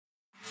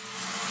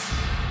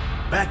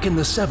Back in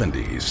the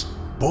 70s,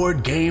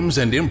 board games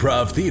and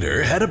improv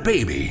theater had a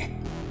baby,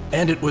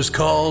 and it was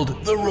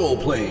called the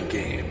role-playing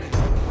game.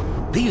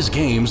 These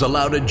games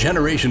allowed a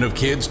generation of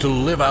kids to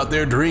live out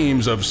their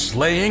dreams of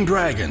slaying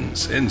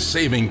dragons and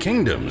saving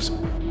kingdoms,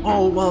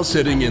 all while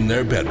sitting in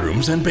their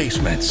bedrooms and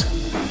basements.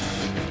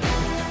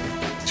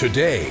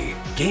 Today,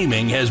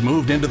 gaming has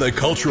moved into the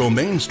cultural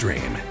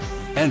mainstream,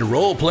 and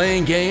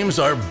role-playing games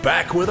are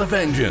back with a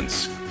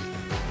vengeance.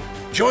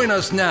 Join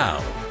us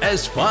now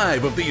as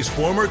 5 of these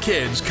former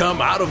kids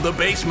come out of the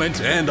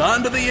basement and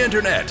onto the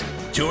internet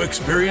to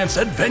experience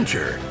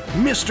adventure,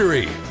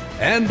 mystery,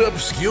 and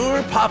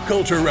obscure pop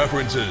culture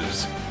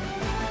references.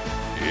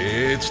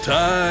 It's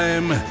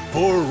time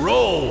for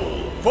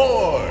Roll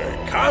for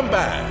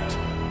Combat.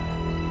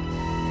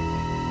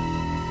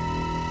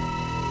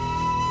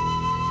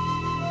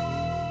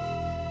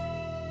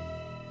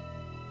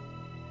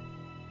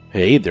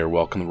 Hey there,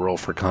 welcome to Roll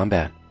for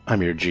Combat.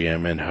 I'm your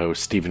GM and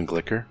host, Stephen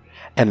Glicker,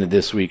 and in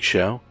this week's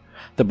show,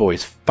 the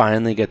boys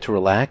finally get to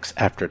relax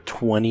after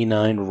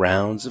 29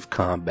 rounds of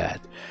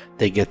combat.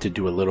 They get to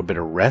do a little bit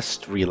of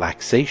rest,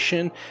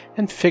 relaxation,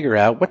 and figure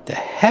out what the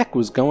heck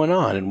was going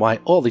on and why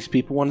all these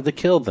people wanted to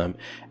kill them,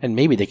 and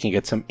maybe they can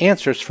get some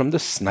answers from the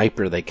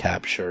sniper they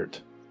captured.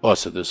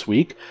 Also this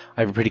week,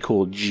 I have a pretty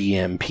cool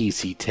GM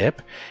PC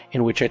tip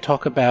in which I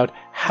talk about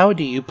how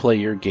do you play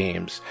your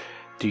games.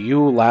 Do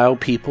you allow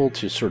people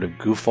to sort of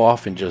goof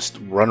off and just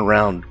run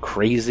around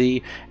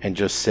crazy and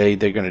just say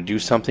they're going to do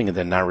something and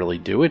then not really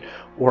do it?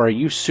 Or are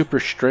you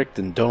super strict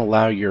and don't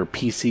allow your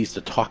PCs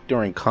to talk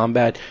during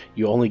combat?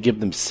 You only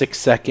give them 6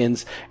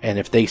 seconds, and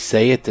if they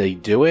say it, they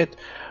do it?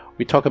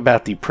 We talk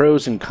about the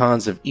pros and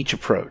cons of each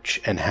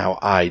approach and how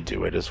I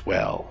do it as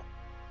well.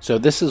 So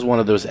this is one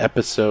of those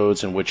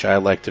episodes in which I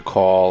like to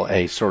call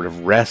a sort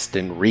of rest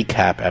and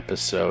recap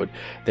episode.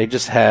 They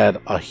just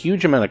had a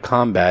huge amount of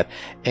combat,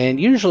 and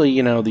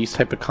usually, these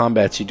type of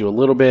combats you do a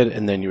little bit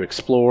and then you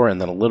explore and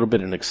then a little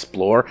bit and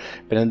explore.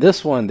 But in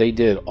this one, they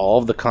did all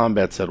of the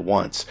combats at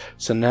once.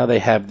 So now they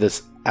have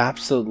this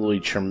absolutely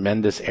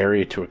tremendous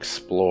area to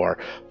explore.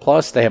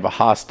 Plus, they have a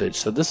hostage,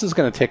 so this is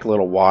going to take a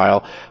little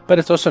while, but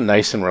it's also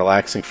nice and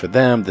relaxing for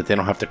them that they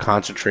don't have to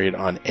concentrate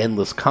on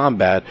endless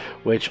combat,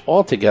 which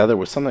altogether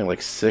was something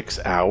like 6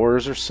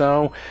 hours or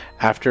so.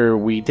 After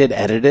we did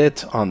edit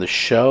it on the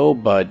show,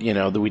 but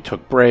we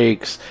took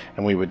breaks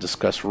and we would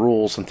discuss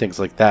rules and things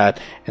like that,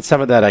 and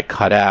some of that I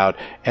cut out,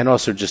 and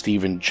also just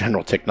even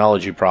general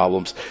technology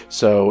problems.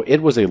 So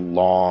it was a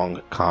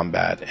long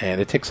combat,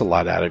 and it takes a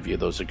lot out of you,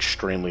 those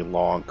extremely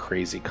long,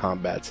 crazy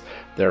combats.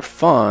 They're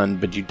fun,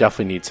 but you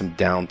definitely need some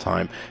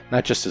downtime,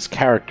 not just as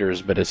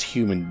characters, but as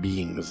human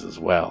beings as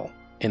well.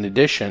 In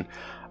addition,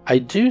 I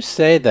do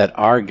say that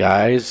our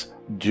guys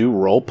do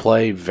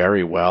roleplay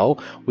very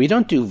well. We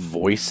don't do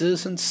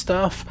voices and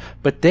stuff,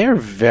 but they're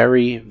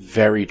very,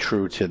 very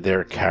true to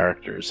their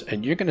characters,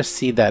 and you're going to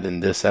see that in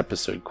this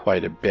episode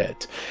quite a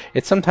bit.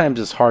 It sometimes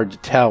is hard to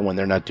tell when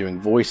they're not doing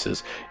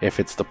voices,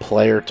 if it's the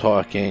player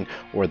talking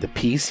or the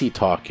PC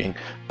talking,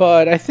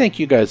 but I think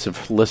you guys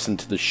have listened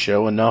to the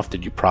show enough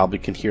that you probably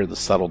can hear the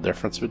subtle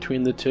difference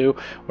between the two,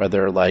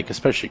 whether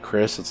especially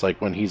Chris, it's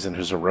like when he's in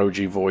his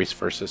Orochi voice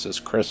versus his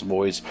Chris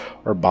voice,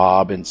 or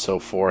Bob and so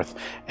forth,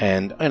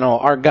 and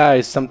our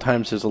guys,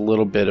 sometimes there's a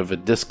little bit of a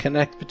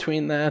disconnect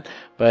between that,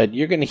 but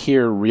you're going to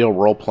hear real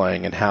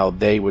role-playing and how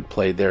they would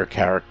play their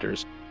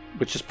characters,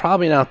 which is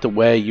probably not the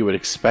way you would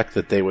expect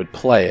that they would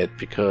play it,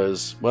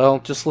 because, well,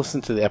 just listen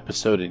to the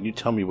episode and you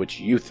tell me what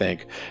you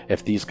think,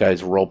 if these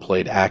guys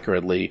role-played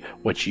accurately,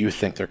 what you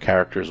think their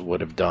characters would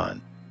have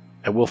done.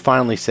 I will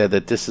finally say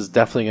that this is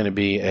definitely going to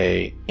be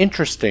a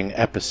interesting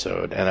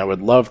episode, and I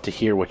would love to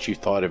hear what you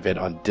thought of it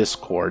on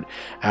Discord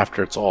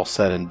after it's all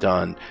said and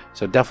done.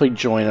 So definitely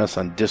join us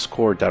on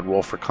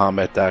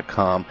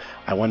discord.rollforcombat.com.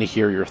 I want to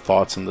hear your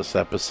thoughts on this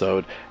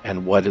episode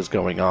and what is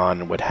going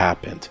on and what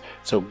happened.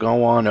 So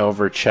go on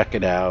over, check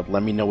it out,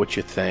 let me know what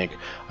you think.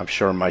 I'm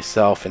sure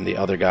myself and the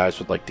other guys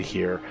would like to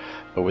hear.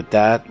 But with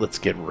that, let's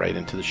get right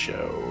into the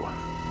show.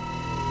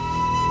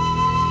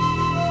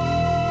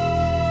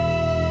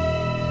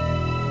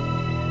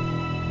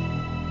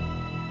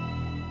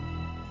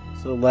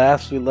 So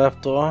last we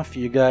left off,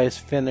 you guys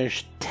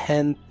finished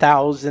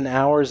 10,000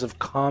 hours of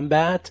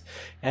combat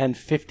and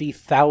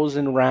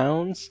 50,000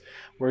 rounds,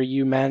 where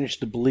you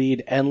managed to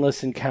bleed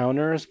endless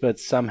encounters, but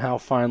somehow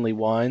finally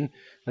won.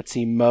 Let's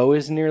see, Mo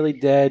is nearly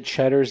dead,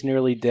 Cheddar's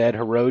nearly dead,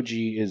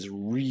 Hiroji is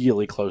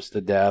really close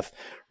to death,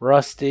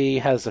 Rusty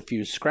has a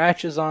few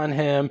scratches on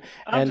him,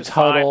 I'm and just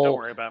Tuttle... fine. Don't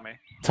worry about me.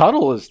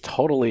 Tuttle is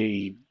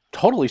totally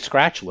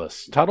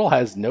scratchless. Tuttle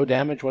has no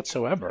damage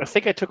whatsoever. I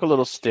think I took a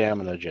little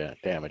stamina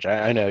damage.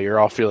 I know, you're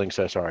all feeling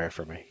so sorry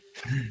for me.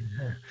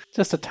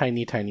 Just a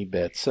tiny, tiny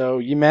bit. So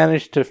you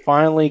managed to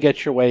finally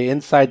get your way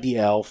inside the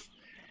elf.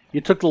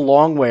 You took the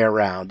long way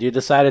around. You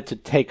decided to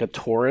take a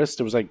tourist.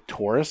 It was like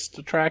tourist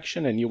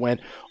attraction, and you went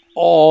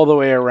all the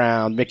way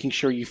around, making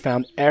sure you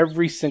found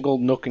every single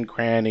nook and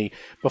cranny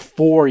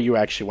before you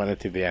actually went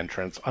into the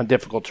entrance, on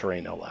difficult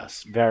terrain, no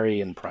less. Very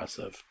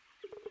impressive.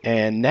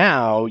 And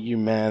now you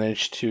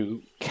managed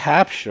to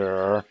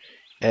capture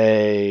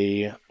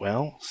a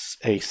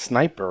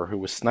sniper who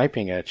was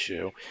sniping at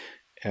you.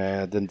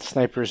 The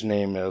sniper's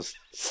name is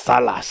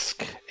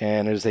Salask,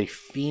 and is a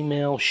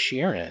female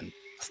Sheeran.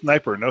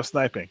 Sniper, no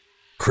sniping.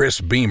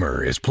 Chris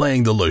Beamer is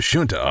playing the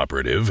Lashunta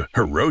operative,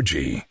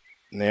 Hiroji.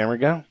 There we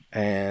go.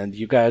 And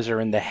you guys are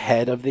in the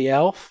head of the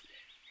elf,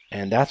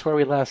 and that's where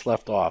we last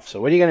left off.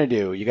 So what are you going to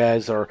do? You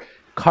guys are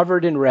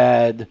covered in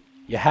red.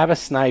 You have a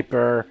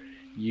sniper.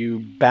 You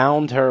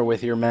bound her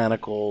with your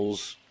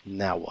manacles.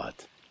 Now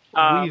what?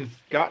 We've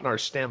gotten our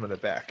stamina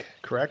back,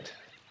 correct?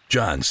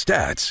 John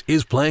Statz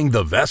is playing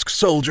the Vesk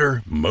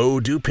soldier, Mo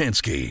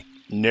Dupinsky.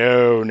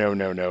 No.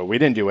 We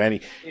didn't do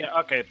any. Yeah,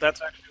 okay,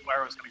 that's actually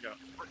where I was going to go.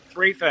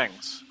 3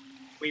 things.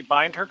 We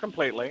bind her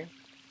completely.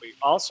 We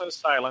also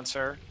silence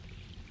her.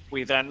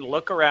 We then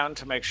look around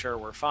to make sure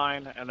we're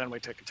fine, and then we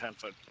take a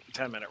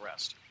 10-minute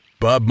rest.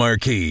 Bob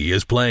Marquis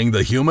is playing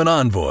the human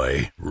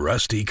envoy,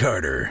 Rusty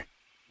Carter.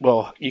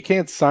 Well, you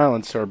can't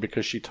silence her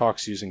because she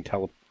talks using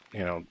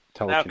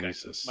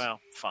telekinesis. Okay. Well,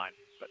 fine.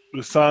 But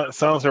The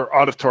sounds are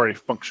auditory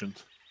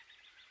functions.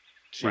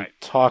 She Right.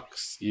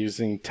 talks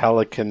using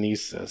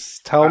telekinesis.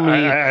 Tell me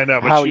I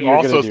know, but how she you're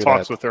also gonna do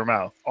talks that. with her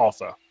mouth,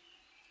 also.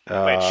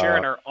 wait,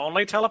 Sheeran are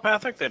only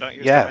telepathic? They don't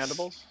use their Yes.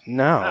 mandibles?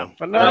 No.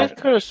 But no, I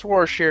could have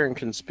swore Sharon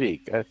can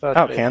speak. I thought.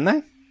 Oh, can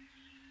they?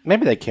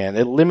 Maybe they can.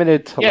 It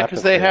limited telepathy.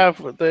 Yeah,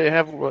 because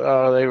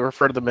they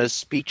refer to them as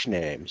speech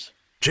names.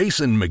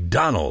 Jason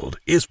McDonald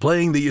is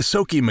playing the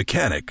Yosoki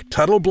mechanic,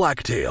 Tuttle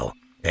Blacktail,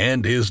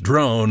 and his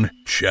drone,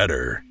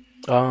 Cheddar.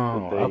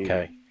 Oh, That they-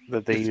 okay.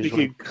 That they use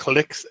Speaking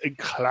clicks and when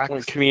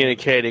clacks.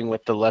 communicating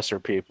with the lesser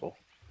people.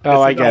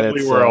 Oh, I It's get an it.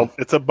 ugly So- world.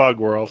 It's a bug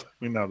world.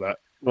 We know that.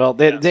 well,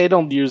 they Yes. they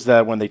don't use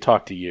that when they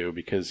talk to you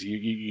because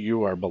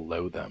you are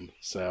below them.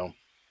 So,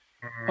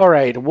 all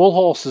right.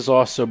 Woolholz is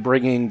also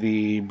bringing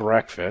the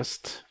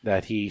breakfast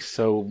that he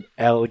so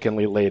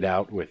elegantly laid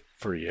out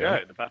for you.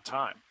 Good, about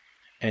time.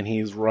 And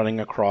he's running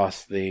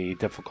across the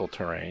difficult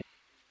terrain.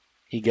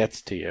 He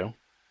gets to you.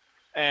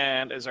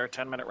 And is our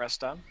 10-minute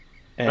rest done?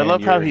 And I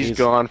love how you're- he's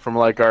gone from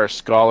like our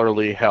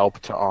scholarly help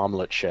to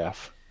omelet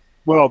chef.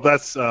 Well,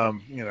 that's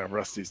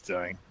Rusty's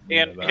doing.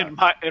 You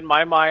know In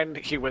my mind,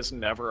 he was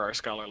never our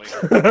scholarly.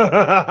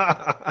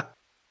 that.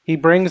 He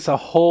brings a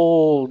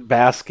whole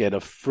basket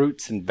of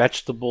fruits and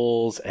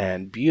vegetables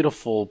and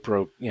beautifully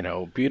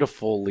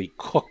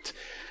cooked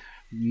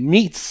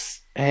meats.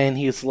 And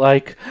he's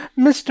like,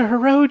 Mr.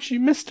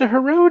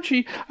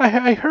 Hiroji,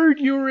 I heard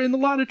you were in a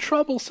lot of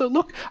trouble. So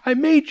look, I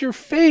made your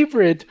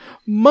favorite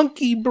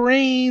monkey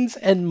brains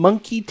and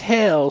monkey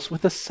tails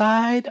with a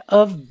side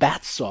of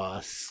bat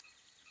sauce.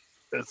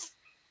 It's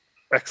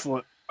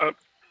excellent. I'm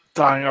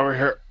dying over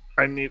here.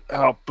 I need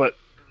help, but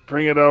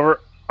bring it over.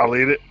 I'll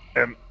eat it,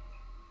 and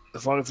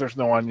as long as there's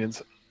no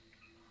onions.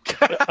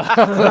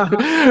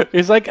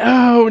 He's like,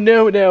 oh,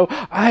 no,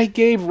 I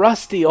gave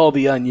Rusty all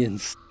the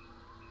onions.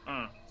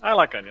 I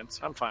like onions.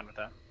 I'm fine with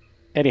that.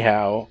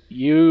 Anyhow,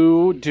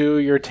 you do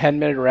your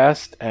 10-minute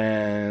rest,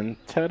 and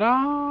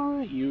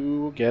ta-da!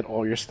 You get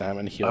all your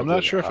stamina healed. I'm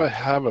not sure if I up.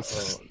 have a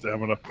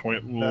stamina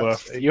point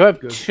left. You have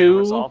Good. 2.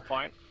 Resolve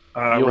point.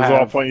 You Resolve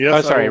have- point,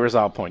 yes. Oh, sorry,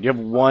 resolve point. You have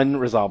 1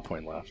 resolve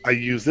point left. I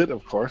used it,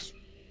 of course.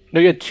 No,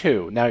 you had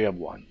 2. Now you have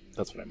 1.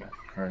 That's what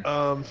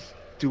I meant.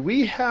 Do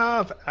we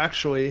have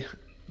actually?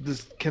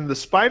 Can the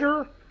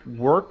spider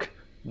work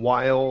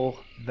while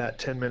that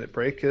 10-minute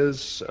break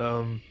is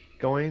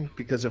going?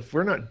 Because if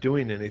we're not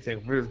doing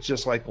anything, we're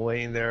just like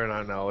laying there, and I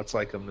don't know, it's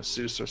like a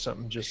masseuse or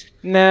something. Just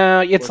No,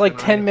 it's like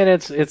Working 10 on it.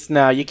 minutes.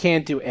 You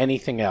can't do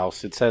anything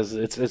else. It says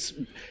it's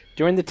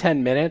during the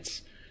 10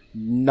 minutes,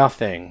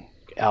 nothing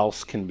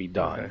else can be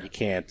done. Okay. You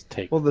can't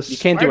take. well, the you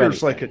can't do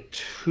spider's anything. like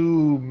a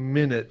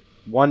 2-minute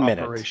 1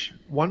 minute. operation.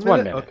 1 It's minute.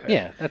 1 minute. Okay.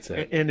 Yeah, that's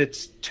it. And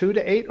it's 2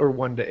 to 8 or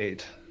 1 to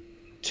 8.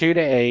 2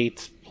 to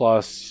 8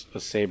 plus a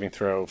saving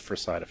throw for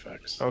side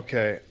effects.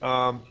 Okay.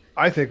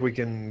 I think we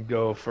can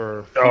go for.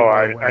 a few Oh, more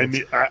I rounds.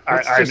 need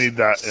Let's I just need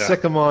that. Yeah.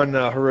 Sick him on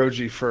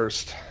Hiroji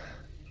first.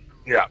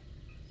 Yeah.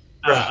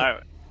 I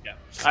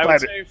Spider-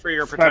 would say for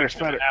your spider, protection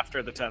spider.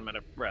 after the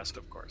 10-minute rest,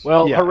 of course.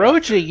 Well, Yeah.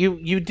 Hiroji,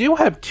 you do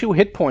have 2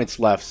 hit points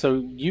left,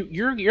 so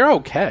you're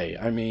okay.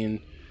 I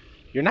mean,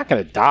 you're not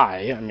going to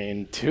die. I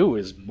mean, 2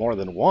 is more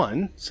than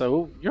 1,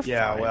 so you're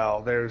Yeah. fine.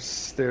 Well,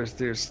 there's.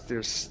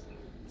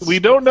 We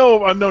don't know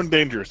of unknown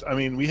dangers. I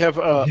mean, we have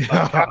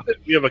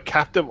a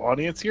captive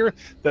audience here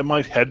that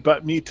might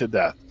headbutt me to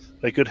death.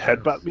 They could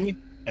headbutt me,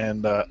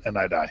 and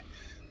I die.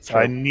 So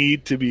I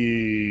need to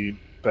be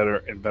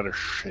in better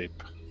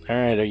shape. All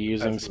right, are you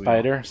using Absolutely.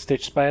 Spider?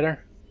 Stitch Spider?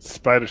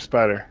 Spider.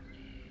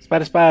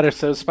 Spider.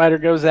 So Spider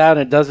goes out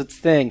and it does its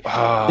thing.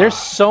 Ah. There's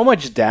so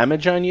much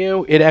damage on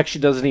you, it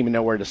actually doesn't even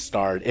know where to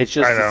start. It's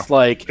just, I know. it's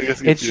like, It gets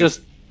it's confused.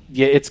 just,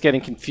 yeah, it's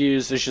getting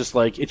confused. It's just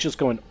like, it's just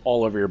going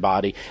all over your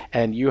body,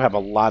 and you have a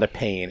lot of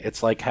pain.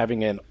 It's like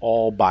having an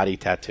all body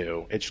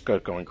tattoo. It's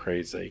just going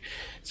crazy.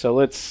 So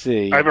let's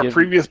see. I have a Give-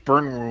 previous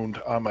burn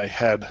wound on my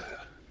head.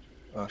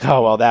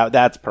 Oh, well,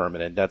 that's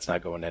permanent. That's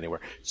not going anywhere.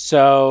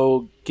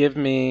 So give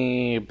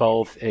me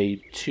both a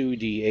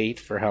 2d8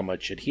 for how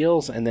much it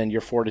heals, and then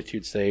your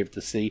fortitude save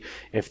to see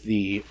if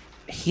the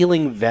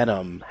healing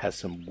venom has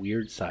some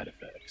weird side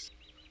effects.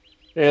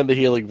 And the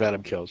healing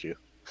venom kills you.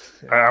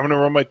 I'm going to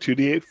roll my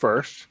 2d8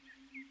 first.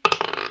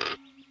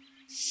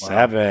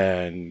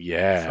 7,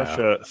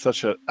 yeah.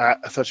 Such an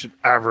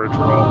average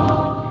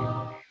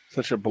roll.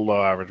 Such a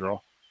below average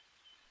roll.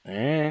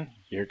 And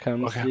here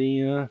comes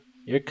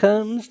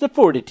the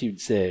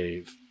fortitude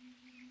save.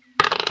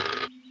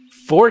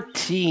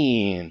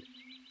 14.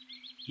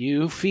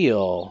 You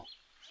feel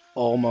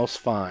almost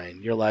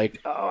fine. You're like,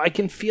 oh, I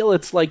can feel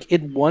it's like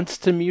it wants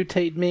to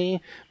mutate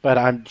me, but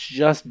I'm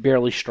just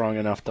barely strong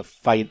enough to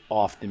fight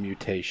off the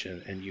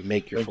mutation. And you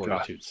make your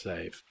fortitude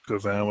save.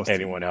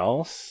 Anyone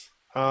else?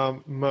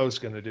 Mo's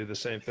going to do the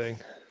same thing.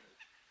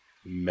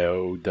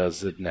 Mo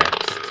does it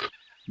next.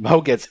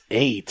 Mo gets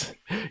 8.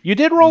 You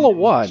did roll a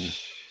 1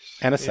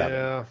 and a 7.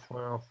 Yeah,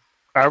 well.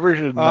 Average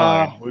is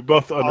 9. We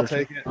both I'll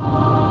understand. take it.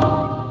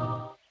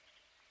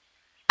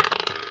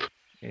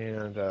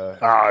 And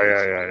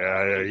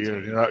yeah.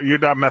 You're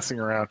not messing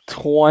around.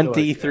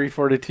 23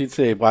 fortitude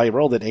save. Wow, you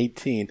rolled an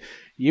 18.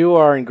 You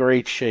are in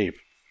great shape.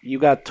 You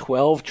got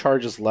 12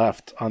 charges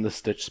left on the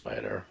Stitch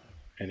Spider.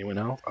 Anyone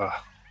else?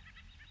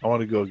 I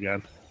want to go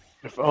again.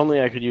 If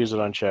only I could use it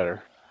on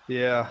Cheddar.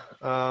 yeah,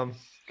 go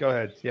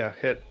ahead. Yeah,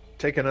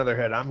 take another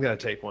hit. I'm going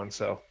to take one,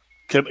 so.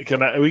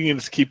 Can I? We can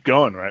just keep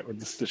going, right? With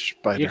this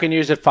spider. You can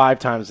use it 5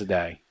 times a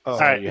day. Oh,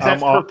 right, is that I'm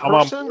per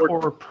on person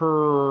board. or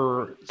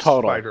per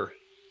Total. spider?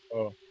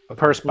 Oh. Okay.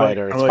 Per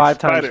spider. I'm It's like, 5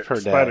 times per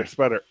day.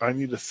 Spider. I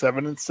need a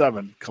 7 and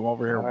 7. Come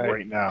over here All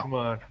right now. Come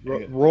on. I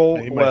need- Roll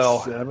I need my well.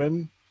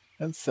 7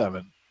 and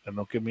 7. And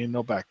don't give me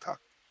no back talk.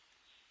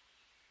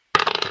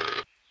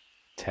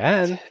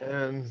 10.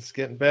 And it's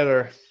getting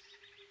better.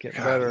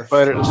 Getting better.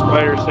 The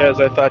spider says,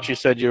 I thought you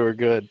said you were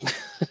good.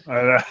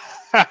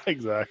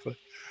 Exactly.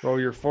 Roll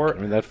your fort.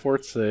 I mean, that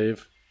fort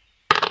save.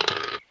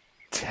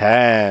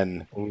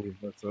 10. Ooh,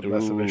 that's an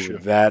Ooh, issue.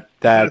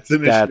 That's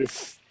an issue.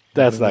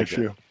 That's an not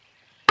issue. good.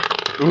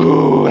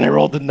 Ooh, and I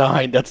rolled a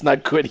 9. That's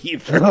not good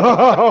either.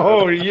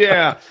 Oh,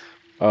 yeah.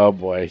 Oh,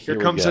 boy. Here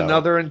we comes go.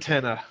 another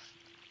antenna.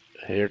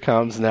 Here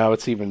comes, now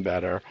it's even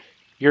better.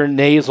 Your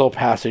nasal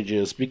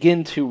passages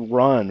begin to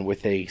run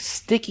with a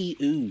sticky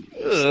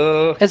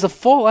ooze. As a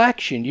full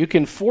action, you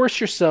can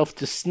force yourself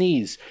to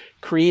sneeze,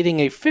 creating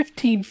a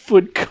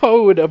 15-foot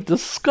cone of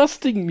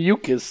disgusting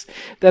mucus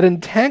that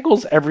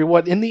entangles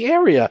everyone in the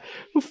area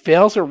who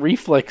fails a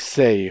reflex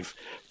save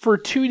for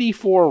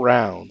 2d4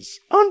 rounds.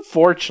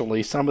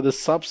 Unfortunately, some of the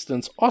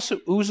substance also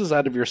oozes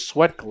out of your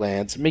sweat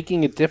glands,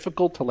 making it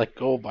difficult to let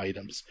go of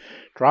items.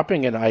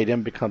 Dropping an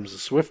item becomes a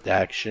swift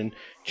action.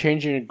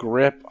 Changing a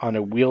grip on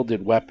a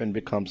wielded weapon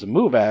becomes a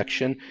move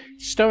action.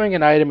 Stowing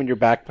an item in your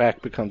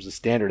backpack becomes a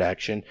standard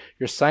action.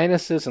 Your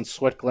sinuses and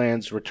sweat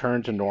glands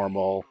return to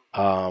normal,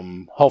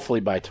 hopefully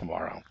by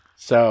tomorrow.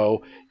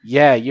 So,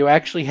 yeah, you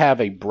actually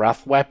have a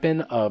breath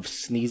weapon of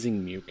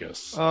sneezing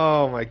mucus.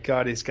 Oh my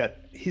God, he's got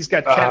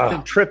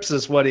Captain Trips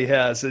is what he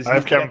has. I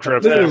have Captain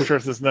Trips. Captain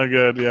Trips is no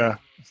good. Yeah,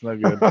 it's no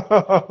good.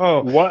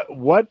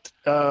 What?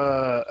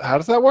 How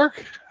does that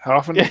work? How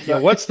often? Yeah,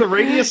 what's the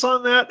radius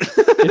on that?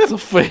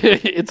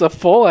 It's a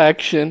full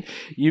action.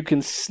 You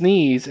can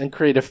sneeze and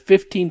create a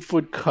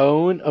 15-foot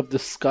cone of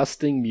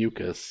disgusting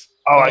mucus.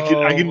 Oh, I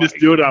can just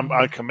do it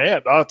on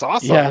command. Oh, that's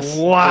awesome. Yes.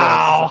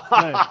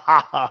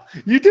 Wow.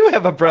 You do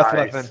have a breath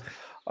Nice. weapon.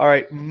 All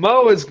right,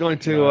 Mo is going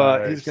to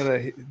Nice. he's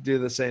going to do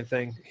the same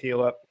thing.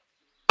 Heal up.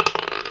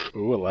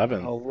 Ooh,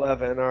 11.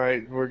 11. All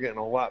right, we're getting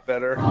a lot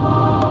better.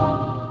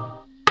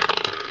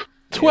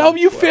 12,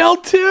 you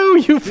failed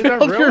too. You Did I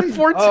failed your really?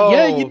 14. Oh,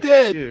 Yeah, you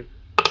did. shoot.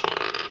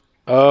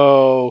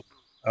 Oh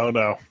Oh,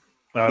 no.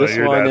 this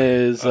you're one dead.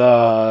 is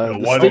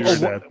one Stitch-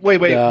 is dead. Wait.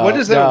 No, What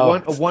is that? no.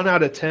 A 1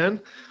 out of 10?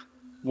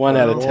 1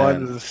 out of 10.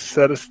 One is a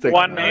set of sticks.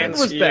 1 Nine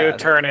means was you bad.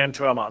 turn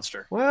into a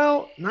monster.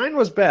 Well, 9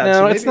 was bad. No,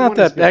 so it's maybe not 1 is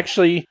that. good.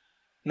 Actually,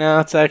 no,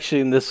 it's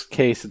actually in this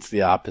case, it's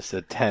the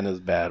opposite. 10 is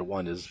bad,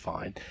 1 is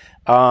fine.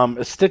 A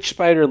Stitch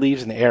Spider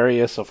leaves an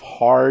areas of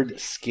hard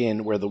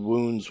skin where the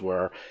wounds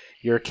were.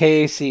 Your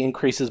KAC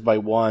increases by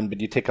 1,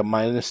 but you take a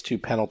 -2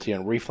 penalty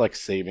on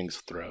reflex savings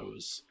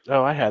throws.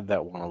 Oh, I had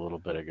that one a little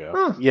bit ago.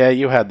 Huh. Yeah,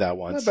 you had that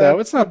one, Not so bad,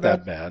 it's not not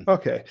that bad.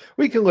 Okay,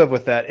 we can live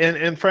with that.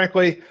 And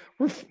frankly,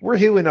 we're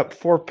healing up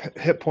 4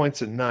 hit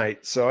points a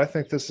night, so I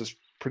think this is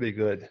pretty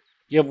good.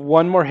 You have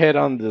 1 more hit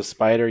on the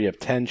spider. You have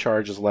 10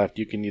 charges left.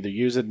 You can either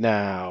use it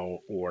now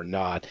or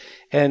not.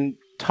 And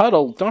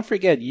Tuttle, don't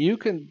forget, you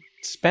can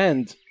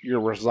spend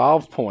your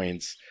resolve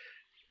points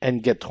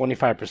and get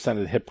 25%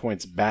 of the hit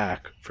points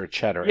back for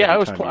Cheddar. Yeah,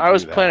 every time you I do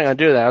was that. planning on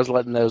doing that. I was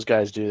letting those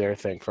guys do their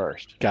thing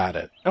first. Got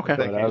it. Okay.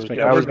 Thank But you. I was Yeah,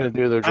 going we're to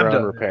do their I'm drone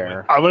done.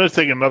 repair. I'm going to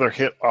take another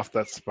hit off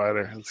that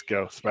spider. Let's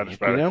go. Spider.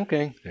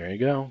 Okay. There you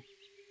go.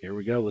 Here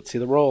we go. Let's see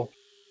the roll.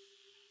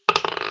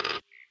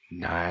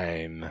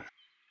 9.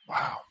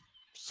 Wow.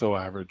 So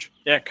average.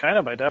 Yeah, kind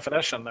of by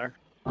definition there.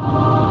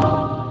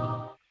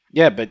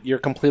 Yeah, but you're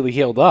completely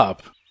healed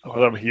up.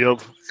 Well, I'm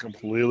healed,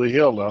 completely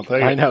healed. I'll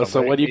take it. I know. I'll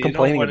So take what are you You don't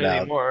complaining want about?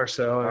 anymore,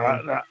 so it.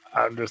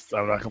 I'm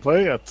not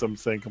complaining. I'm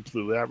saying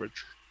completely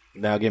average.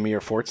 Now give me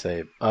your fort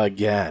save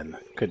again.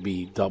 Could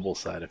be double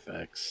side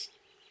effects.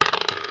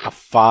 A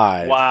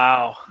 5.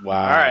 Wow.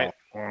 Wow. All right.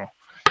 Oh.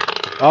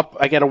 Up,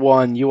 I get a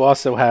 1. You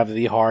also have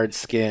the hard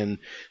skin.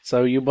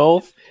 So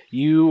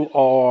you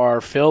are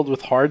filled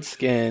with hard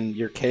skin.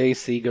 Your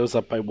KC goes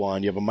up by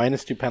 1. You have a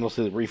 -2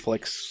 penalty to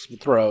reflex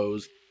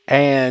throws.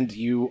 And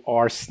you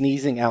are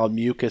sneezing out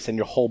mucus and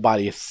your whole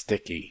body is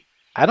sticky.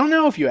 I don't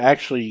know if you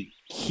actually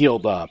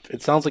healed up.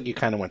 It sounds like you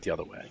kind of went the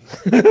other way.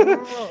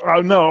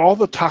 No, all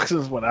the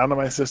toxins went out of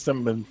my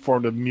system and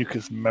formed a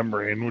mucus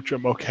membrane, which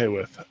I'm okay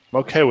with. I'm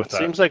okay with that.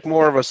 Seems like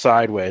more of a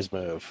sideways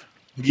move.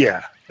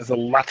 Yeah, it's a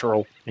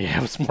lateral. Yeah,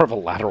 it was more of a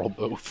lateral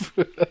move.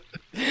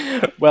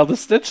 Well, the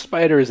Stitch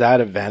Spider is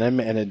out of venom,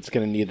 and it's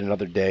going to need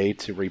another day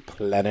to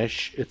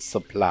replenish its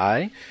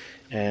supply.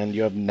 And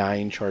you have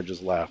 9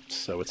 charges left,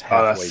 so it's Oh,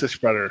 halfway. that Stitch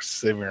Spider is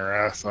saving your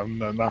ass. I'm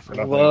not for I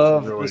nothing.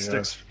 love It really the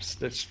is.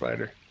 Stitch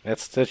Spider. That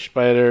Stitch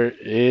Spider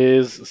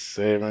is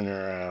saving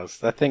your ass.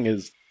 That thing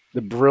is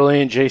the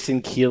brilliant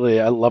Jason Keeley.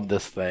 I love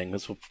this thing.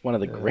 It's one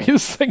of the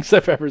greatest things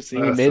I've ever seen.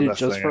 He That's made the it best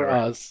just thing for ever.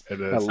 us. It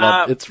I is.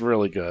 love It's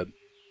really good.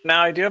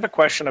 Now, I do have a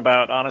question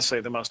about, honestly,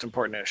 the most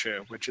important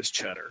issue, which is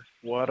cheddar.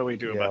 What do we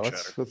do about cheddar?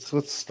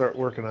 let's start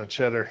working on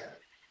cheddar.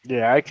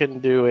 Yeah, I can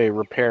do a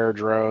repair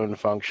drone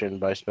function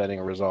by spending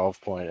a resolve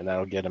point, and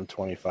that'll get him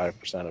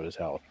 25% of his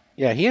health.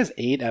 Yeah, he has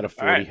 8 out of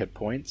 40 All right. hit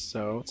points,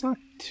 so it's not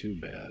too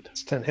bad.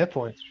 It's 10 hit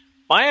points.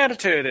 My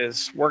attitude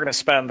is we're going to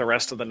spend the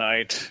rest of the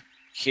night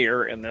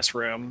here in this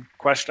room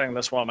questioning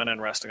this woman and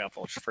resting up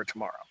for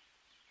tomorrow.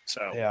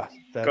 So, Yeah,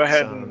 that Go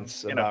ahead and,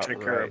 sounds you know, about take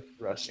care right, of-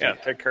 Rusty. yeah,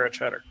 take care of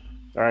cheddar.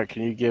 All right,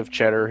 can you give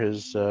Cheddar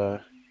his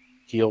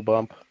heal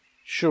bump?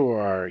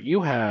 Sure,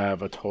 you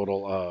have a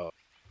total of.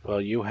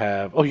 Well, you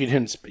have. Oh, you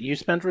didn't. You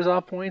spent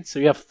resolve points, so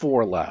you have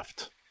 4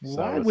 left. So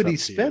Why it's would up he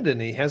to you. spend it?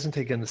 And he hasn't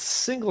taken a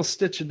single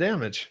stitch of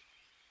damage.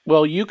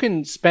 Well, you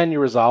can spend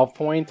your resolve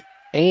point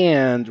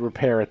and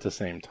repair at the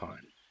same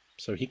time,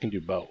 so he can do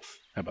both.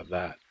 How about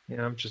that?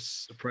 Yeah, I'm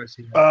just surprised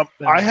he.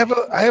 I have an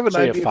So you have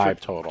idea 5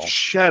 for total.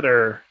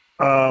 cheddar.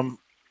 I don't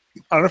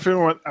know if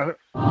anyone.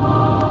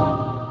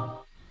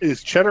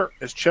 Is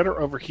cheddar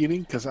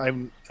overheating? Because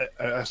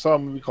I saw a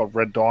movie called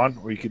Red Dawn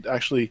where you could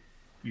actually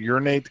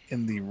urinate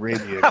in the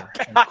radiator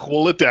and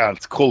cool it down.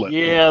 It's cool it.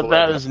 Yeah, Cool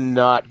that it is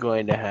not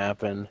going to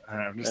happen. down.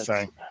 I'm just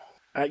that's-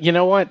 saying. You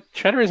know what?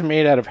 Cheddar is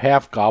made out of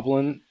half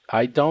goblin.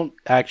 I don't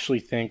actually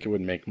think it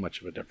would make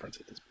much of a difference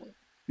at this point.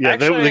 Yeah,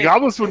 Actually- the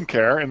goblins wouldn't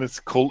care, and it's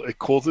cool. It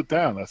cools it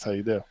down. That's how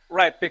you do.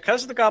 Right,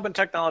 because of the Goblin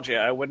technology,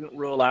 I wouldn't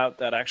rule out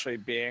that actually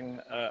being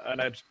an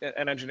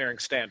engineering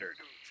standard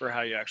for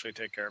how you actually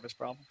take care of his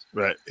problems.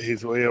 Right.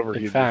 He's way In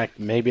overheated. fact,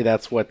 maybe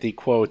that's what the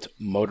quote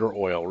motor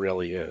oil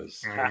really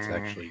is. It's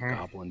actually Mhm.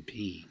 goblin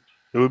pee.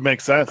 It would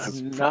make sense.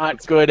 I'm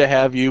not going to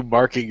have you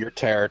marking your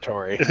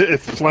territory.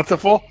 It's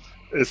plentiful.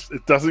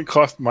 It doesn't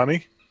cost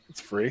money.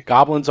 It's free.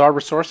 Goblins are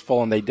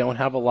resourceful and they don't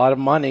have a lot of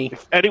money.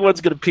 If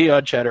anyone's going to pee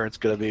on Cheddar, it's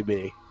going to be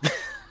me.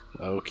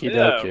 Okie Ew,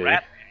 dokie.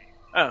 rat.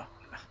 Oh,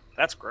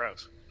 that's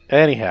gross.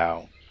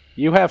 Anyhow,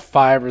 you have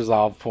 5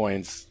 resolve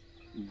points.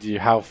 Do you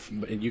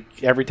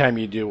every time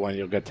you do one,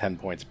 you'll get 10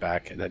 points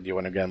back. And then you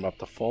want to get them up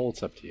to full?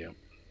 It's up to you.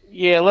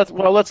 Yeah,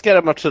 let's get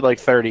him up to like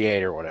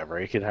 38 or whatever.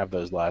 He can have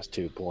those last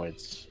 2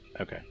 points.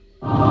 Okay.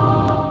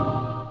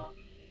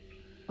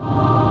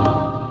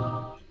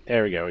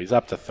 There we go. He's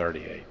up to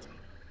 38.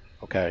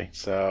 Okay,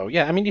 so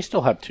yeah, I mean, you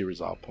still have 2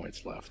 resolve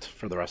points left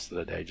for the rest of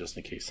the day, just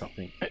in case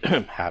something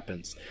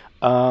happens.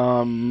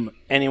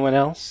 Anyone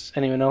else?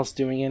 Anyone else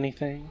doing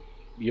anything?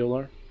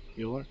 Bueller?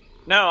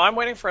 No, I'm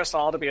waiting for us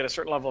all to be at a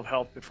certain level of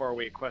health before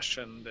we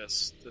question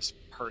this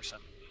person,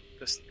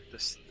 this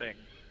thing.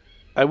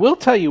 I will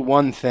tell you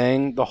one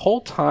thing. The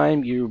whole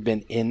time you've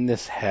been in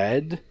this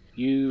head,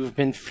 you've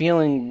been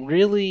feeling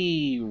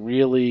really,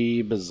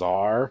 really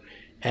bizarre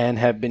and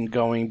have been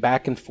going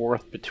back and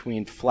forth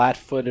between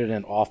flat-footed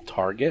and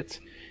off-target.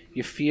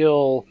 You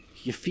feel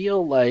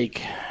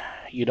like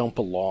you don't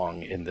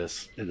belong in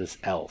this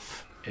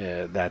elf.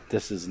 That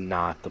this is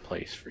not the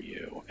place for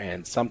you,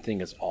 and something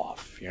is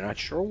off. You're not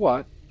sure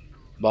what,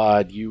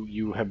 but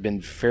you have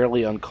been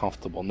fairly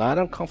uncomfortable. Not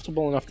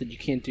uncomfortable enough that you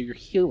can't do your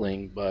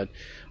healing, but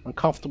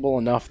uncomfortable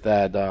enough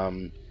that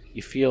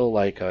you feel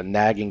like a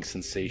nagging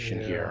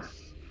sensation here.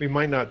 We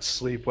might not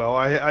sleep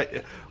well.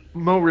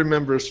 Mo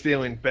remembers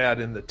feeling bad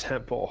in the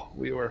temple.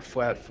 We were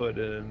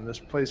flat-footed, and this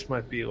place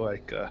might be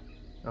like, I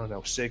don't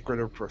know, sacred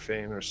or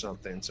profane or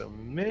something. So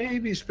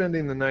maybe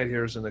spending the night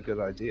here isn't a good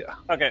idea.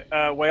 Okay,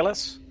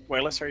 Wayless,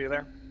 are you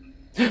there?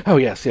 Oh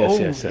yes. Yeah. All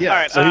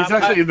right, So he's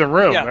actually in the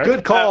room, yeah. right?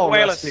 Good call,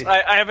 Wayless, Rusty.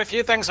 I have a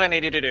few things I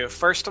need you to do.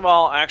 First of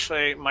all,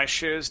 actually, my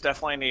shoes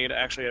definitely need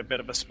actually a bit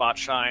of a spot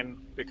shine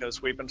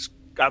because we've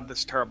got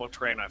this terrible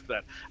terrain after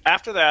that.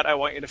 After that, I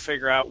want you to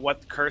figure out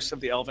what the curse of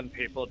the elven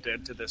people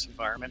did to this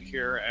environment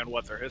here and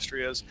what their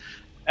history is.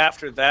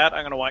 After that,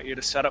 I'm going to want you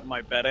to set up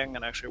my bedding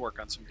and actually work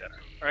on some dinner.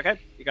 Okay?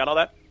 You got all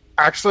that?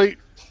 Actually,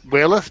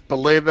 Wayless,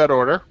 belay that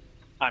order.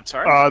 I'm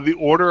sorry. The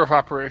order of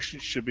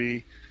operations should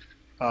be,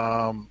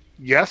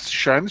 yes,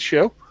 shine the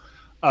shoe.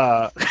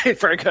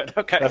 Very good.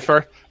 Okay. That's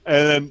first,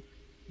 and then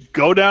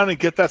go down and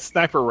get that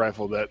sniper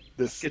rifle.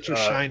 Get your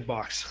shine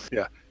box.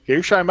 Yeah, get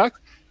your shine box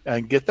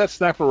and get that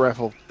sniper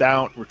rifle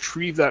down.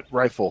 Retrieve that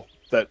rifle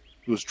that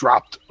was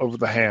dropped over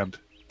the hand.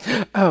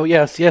 Oh,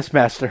 yes,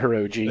 Master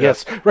Hiroji. Yeah.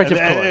 Yes, right, of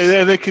course.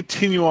 And they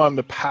continue on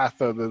the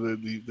path of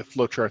the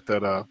flowchart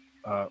that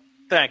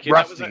Thank you.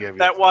 Rusty gave you.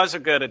 That was a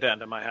good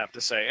addendum, I have to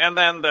say. And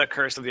then the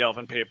curse of the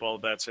elven people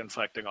that's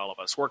infecting all of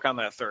us. Work on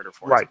that third or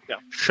fourth. Right. Yeah.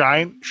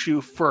 Shine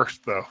shoe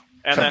first, though.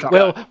 And then,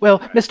 well,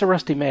 Mr.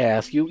 Rusty, may I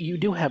ask you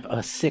do have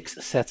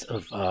 6 sets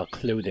of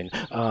clothing,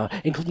 not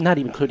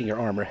even including your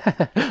armor.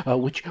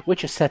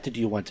 Which set did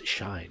you want to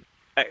shine?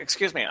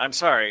 Excuse me, I'm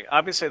sorry.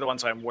 Obviously, the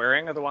ones I'm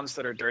wearing are the ones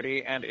that are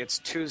dirty, and it's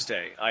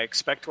Tuesday. I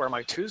expect to wear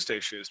my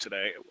Tuesday shoes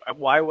today.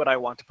 Why would I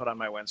want to put on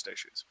my Wednesday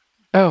shoes?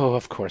 Oh,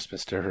 of course,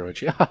 Mr.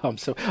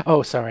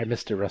 Hiroji. Sorry,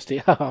 Mr.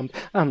 Rusty.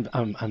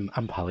 I'm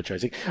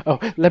apologizing. Oh,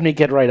 let me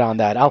get right on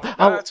that.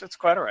 It's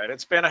quite all right.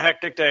 It's been a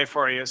hectic day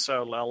for you,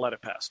 so I'll let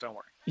it pass. Don't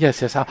worry.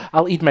 Yes.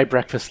 I'll eat my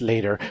breakfast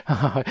later.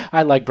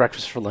 I like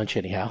breakfast for lunch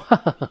anyhow.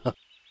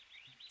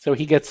 So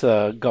he gets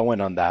going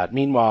on that.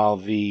 Meanwhile,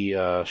 the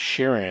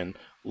Sheeran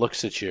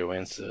looks at you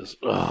and says,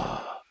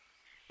 "Ugh,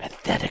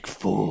 pathetic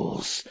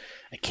fools!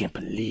 I can't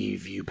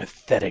believe you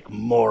pathetic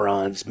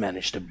morons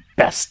managed to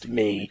best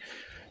me.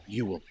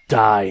 You will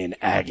die in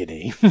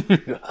agony."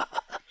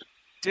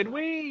 Did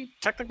we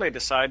technically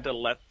decide to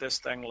let this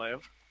thing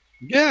live?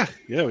 Yeah,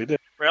 we did.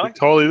 Really? We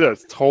totally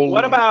did. Totally.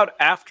 What about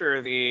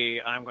after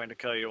the "I'm going to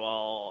kill you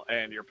all"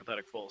 and "you're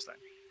pathetic fools" thing?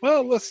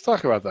 Well, let's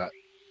talk about that.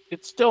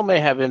 It still may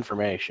have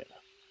information.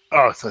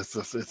 Oh, it's a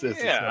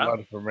lot of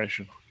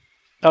information.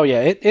 Oh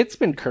yeah, it's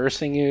been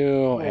cursing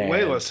you. Well,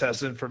 Wayless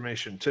has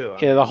information too.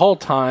 Yeah, the whole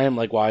time,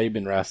 like while you've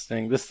been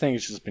resting, this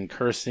thing's just been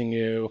cursing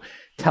you,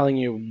 telling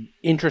you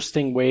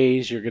interesting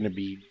ways you're going to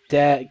be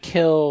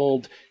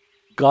killed,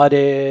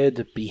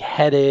 gutted,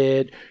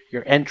 beheaded.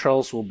 Your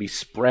entrails will be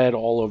spread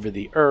all over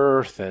the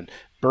earth, and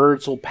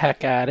birds will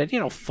peck at it.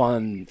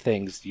 Fun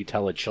things you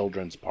tell at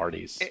children's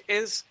parties.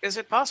 Is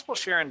it possible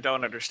Sharon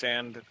don't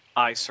understand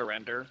 "I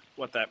surrender"?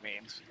 What that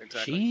means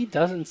exactly? She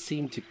doesn't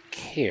seem to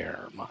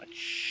care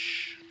much.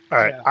 All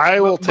right, yeah. I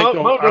will take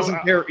over. Mo doesn't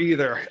care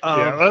either.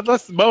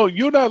 Let's Mo.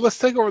 You and I. Let's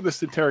take over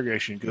this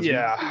interrogation because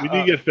we need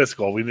to get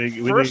fiscal.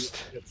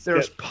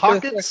 There's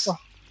pockets.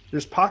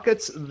 There's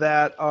pockets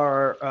that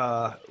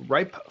are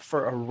ripe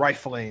for a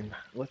rifling.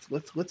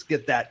 Let's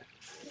get that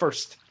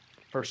first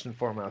and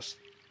foremost.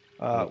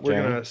 Okay.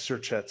 We're gonna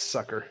search that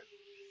sucker.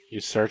 You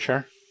search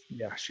her?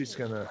 Yeah,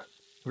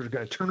 we're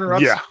gonna turn her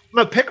up. Yeah, I'm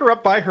gonna pick her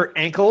up by her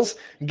ankles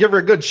and give her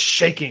a good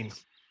shaking.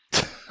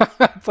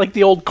 It's like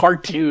the old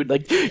cartoon.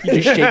 Like you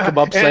just shake him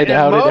upside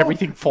down and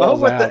everything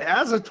falls out.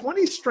 Has a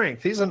 20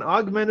 strength. He's an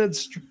augmented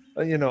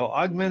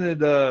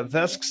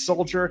Vesk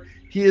soldier.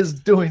 He is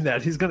doing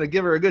that. He's gonna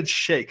give her a good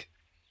shake.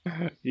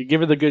 You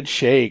give her the good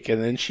shake,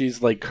 and then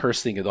she's like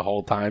cursing it the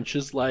whole time.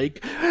 She's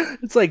like,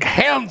 "It's like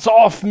hands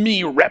off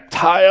me,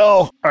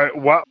 reptile!" All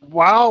right.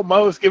 While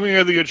Mo's giving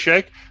her the good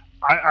shake,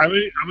 I'm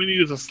going to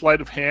use a sleight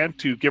of hand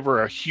to give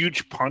her a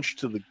huge punch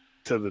to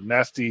the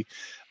nasty.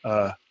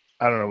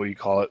 I don't know what you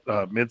call it.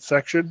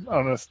 Midsection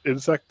on an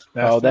insect.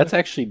 Nasty. Oh, that's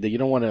actually you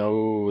don't want to.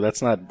 Oh,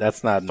 that's not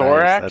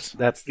thorax. Nice.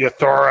 That's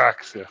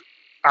thorax. Yeah.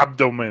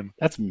 Abdomen.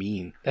 That's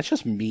mean. That's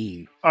just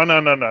mean. Oh no,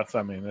 it's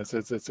not mean.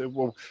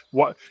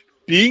 What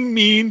being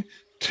mean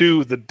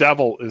to the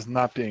devil is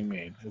not being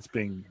mean. It's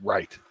being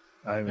right.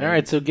 All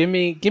right, so give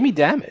me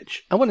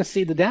damage. I want to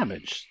see the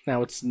damage.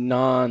 Now it's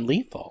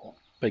non-lethal,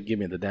 but give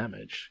me the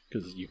damage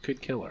because you could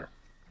kill her.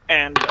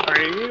 And are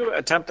you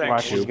attempting?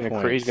 Watch, he's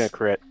gonna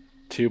crit.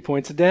 2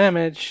 points of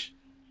damage.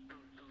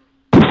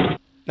 No,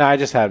 I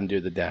just had him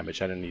do the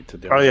damage. I didn't need to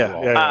do it. Oh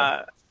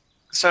yeah.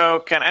 So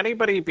can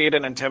anybody beat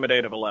an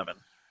intimidate of 11?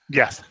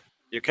 Yes,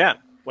 you can.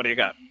 What do you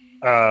got?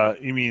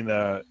 You mean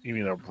a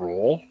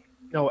roll?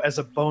 No, as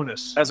a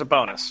bonus. As a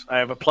bonus, I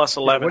have a plus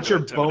 11. What's your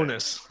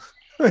bonus?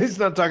 He's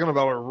not talking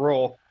about a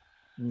roll.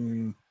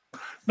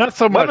 Not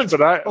so much,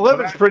 but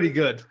 11's pretty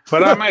good.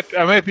 But I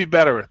might be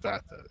better at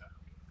that.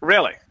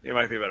 Really? You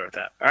might be better at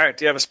that. All right.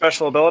 Do you have a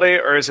special ability,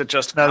 or is it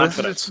just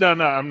confidence? No,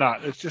 I'm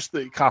not. It's just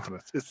the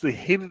confidence. It's the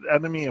hated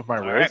enemy of my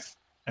race,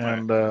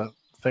 and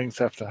things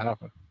have to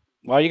happen.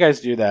 While you guys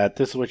do that,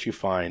 this is what you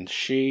find.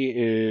 She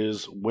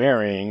is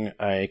wearing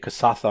a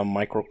Kasatha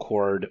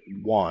Microcord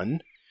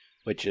 1,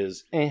 which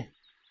is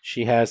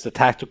She has the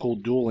tactical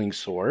dueling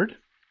sword.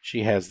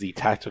 She has the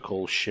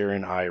tactical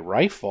Shirin-Eye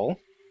rifle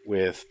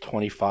with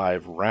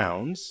 25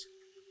 rounds.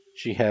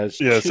 She has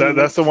so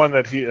that's the one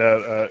that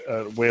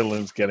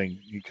Wayland's getting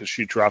because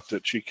she dropped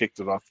it. She kicked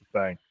it off the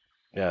thing.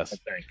 Yes.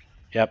 I think.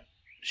 Yep.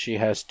 She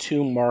has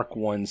 2 Mark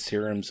 1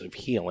 serums of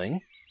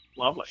healing.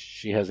 Lovely.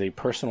 She has a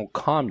personal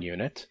comm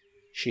unit.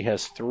 She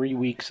has 3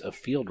 weeks of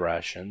field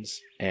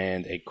rations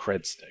and a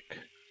cred stick.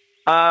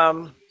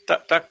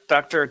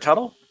 Dr.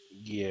 Tuttle?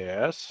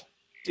 Yes.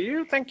 Do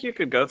you think you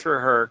could go through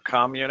her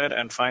comm unit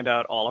and find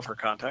out all of her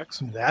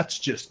contacts? That's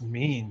just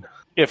mean.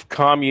 If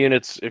comm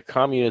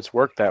units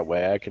work that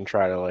way, I can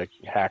try to like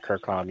hack her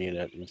comm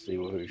unit and see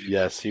who she...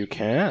 Yes, you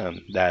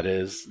can. That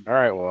is All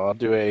right, well, I'll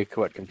do a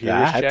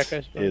computers check. I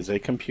suppose? is a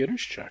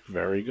computers check.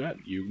 Very good.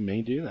 You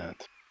may do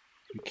that.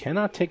 You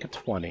cannot take a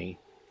 20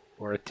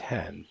 or a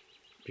 10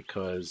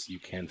 because you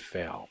can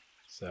fail.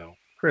 So,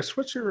 Chris,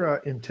 what's your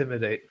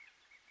intimidate?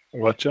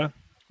 What, John?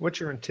 What's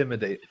your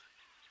intimidate?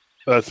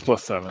 That's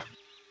 +7.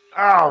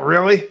 Oh,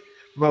 really?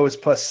 Mo is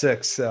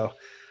 +6, so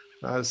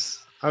I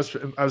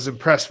was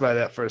impressed by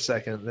that for a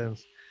second. Then,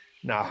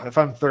 no, if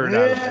I'm third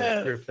out of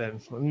the group, then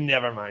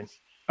never mind.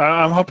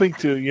 I'm hoping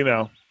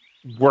to,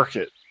 work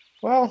it.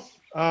 Well,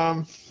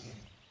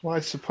 I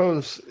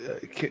suppose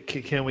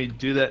can we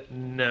do that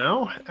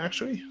now?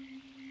 Actually,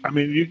 I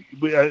mean,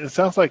 it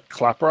sounds like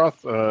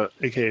Klaproth,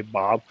 aka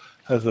Bob,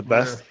 has the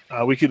best.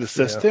 We could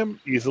assist him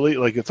easily,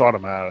 like it's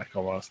automatic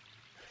almost.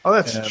 Oh,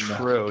 that's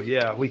true.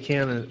 Yeah, we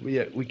can.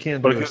 We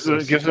can. But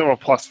it gives him a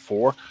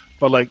 +4.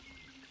 But like,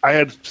 I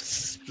had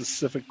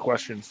specific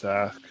questions to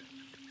ask.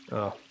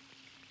 Oh,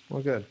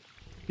 well, good.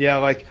 Yeah,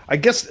 like I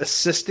guess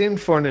assisting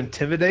for an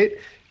intimidate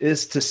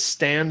is to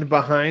stand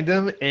behind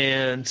him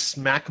and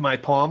smack my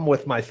palm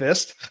with my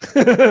fist.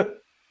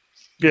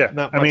 Yeah,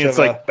 Not I mean, much it's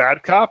of like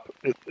bad cop.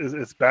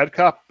 It's bad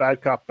cop,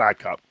 bad cop, bad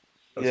cop.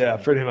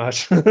 That's pretty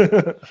much.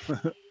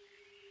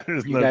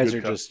 There's you no guys good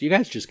are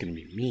cop. just gonna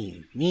be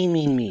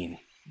mean.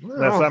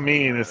 That's not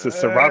mean. It's a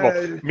survival.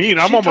 Mean.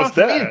 I'm She almost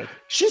talking dead. mean.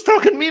 She's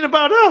talking mean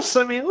about us.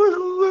 I mean,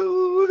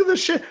 look at the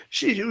shit.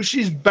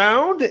 She's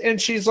bound and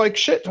she's like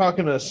shit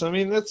talking to us. I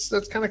mean, that's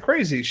kind of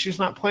crazy. She's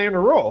not playing a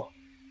role.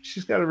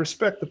 She's got to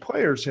respect the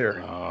players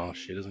here. Oh,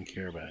 she doesn't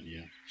care about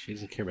you. She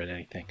doesn't care about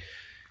anything.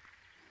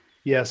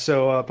 Yeah.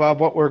 So, Bob,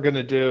 what we're going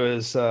to do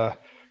is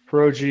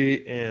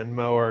Hiroji and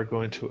Mo are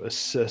going to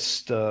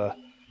assist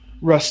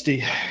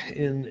Rusty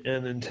in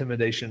an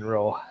intimidation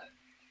role.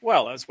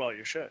 Well, as well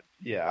you should.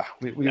 Yeah,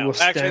 we No, will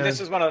stand. actually,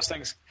 this is one of those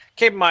things.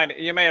 Keep in mind,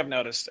 you may have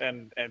noticed,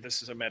 and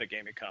this is a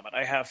metagaming comment,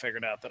 I have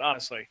figured out that,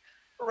 honestly,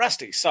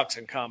 Rusty sucks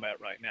in combat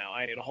right now.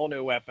 I need a whole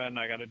new weapon.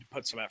 I got to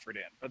put some effort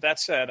in. But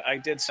that said, I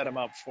did set him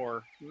up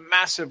for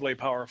massively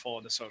powerful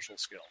in the social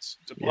skills.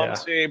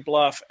 Diplomacy,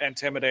 bluff,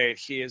 intimidate.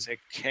 He is a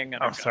king.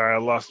 I'm sorry, I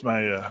lost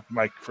my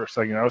mic for a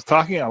second. I was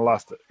talking, I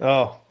lost it.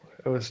 Oh,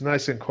 it was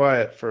nice and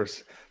quiet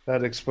first.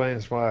 That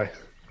explains why.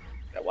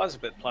 That was a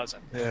bit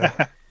pleasant.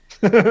 Yeah.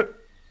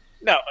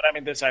 No, but I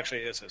mean, this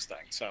actually is his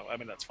thing. So, I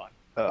mean, that's fine.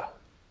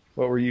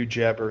 What were you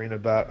jabbering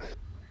about?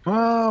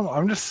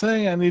 I'm just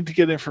saying I need to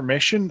get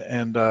information,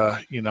 and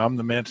I'm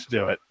the man to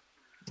do it.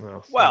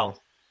 Oh, Well,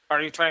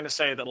 are you trying to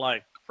say that,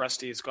 like,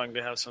 Rusty is going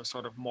to have some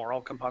sort of moral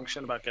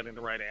compunction about getting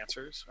the right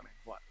answers? I mean,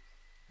 what?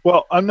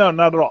 Well, no,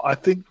 not at all. I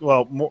think,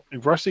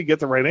 if Rusty get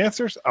the right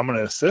answers, I'm going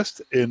to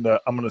assist, and I'm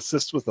going to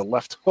assist with the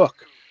left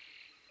hook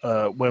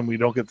when we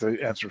don't get the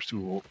answers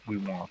to we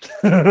want.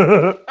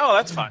 Oh,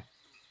 that's fine.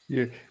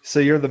 So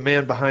you're the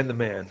man behind the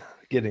man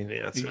getting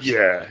the answers.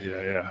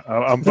 Yeah.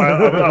 I'm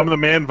the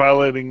man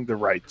violating the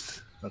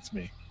rights. That's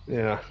me.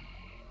 Yeah.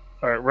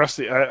 All right,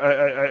 Rusty.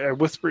 I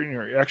whisper in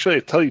your ear. Actually,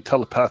 I tell you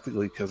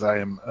telepathically because I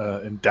am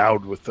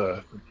endowed with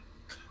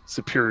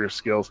superior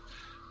skills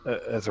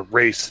as a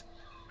race.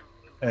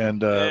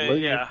 And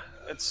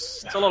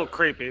it's a little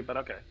creepy, but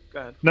okay, go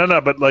ahead. No,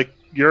 but like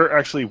you're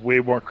actually way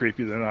more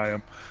creepy than I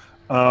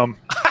am.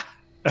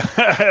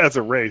 As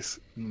a race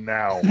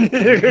now.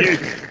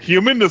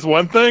 Human is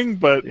one thing,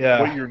 but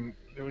what you're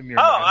when you're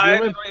I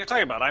know what you're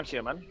talking about. I'm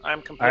human.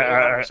 I'm completely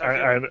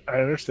I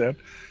understand.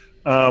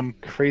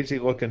 Crazy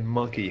looking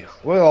monkey.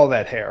 Look at all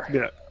that hair.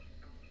 Yeah.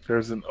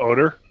 There's an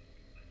odor.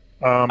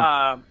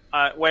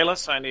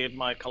 Wayless, I need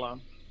my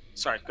cologne.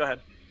 Sorry, go ahead.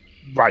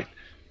 Right.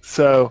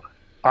 So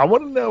I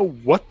want to know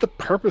what the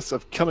purpose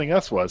of killing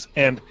us was,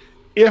 and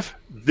if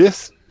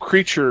this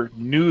creature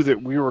knew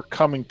that we were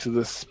coming to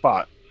this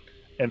spot,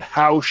 and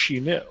how she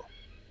knew.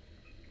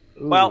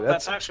 Ooh, well,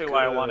 that's actually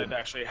why I wanted to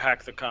actually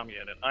hack the comm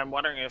unit. I'm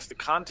wondering if the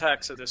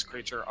contacts of this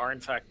creature are in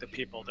fact the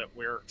people that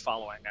we're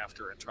following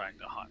after and trying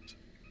to hunt.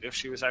 If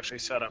she was actually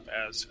set up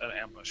as an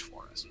ambush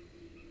for us.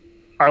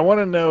 I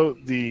want to know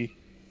the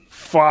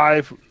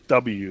 5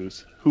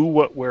 W's: who,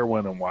 what, where,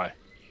 when, and why.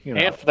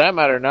 And for that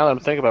matter, now that I'm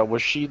thinking about it,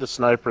 was she the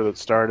sniper that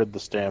started the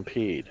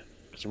stampede?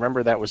 Because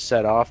remember, that was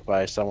set off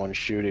by someone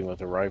shooting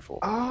with a rifle.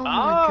 Oh my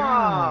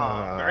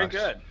god! Very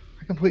good.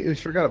 I completely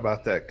forgot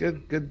about that.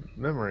 Good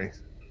memory.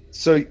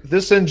 So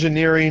this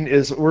engineering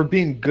is, we're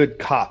being good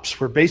cops.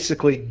 We're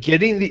basically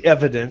getting the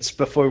evidence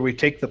before we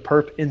take the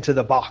perp into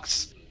the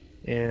box.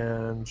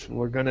 And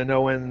we're going to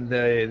know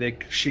when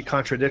she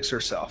contradicts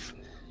herself.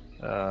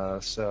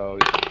 So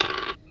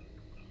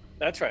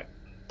that's right.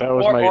 That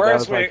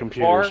was my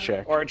computer's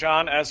check. Or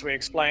John, as we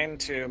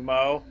explained to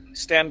Mo,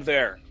 stand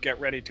there, get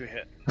ready to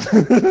hit.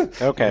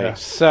 Okay, yeah,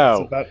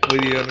 so that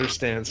lady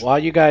understands. While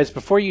you guys,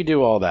 before you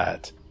do all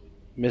that,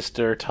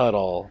 Mr.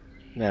 Tuttle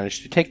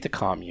managed to take the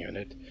comm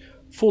unit,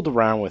 fooled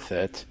around with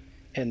it,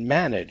 and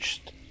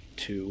managed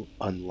to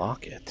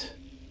unlock it.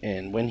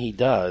 And when he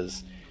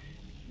does,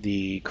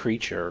 the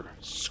creature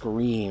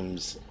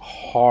screams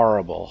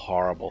horrible,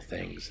 horrible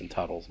things in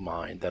Tuttle's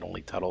mind that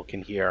only Tuttle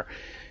can hear.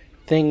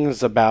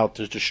 Things about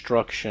the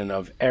destruction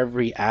of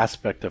every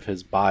aspect of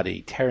his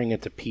body, tearing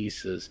it to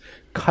pieces,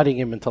 cutting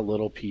him into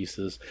little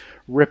pieces,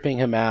 ripping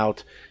him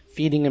out,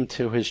 feeding him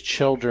to his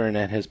children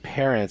and his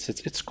parents.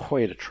 It's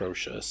quite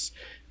atrocious.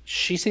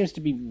 She seems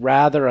to be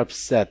rather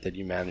upset that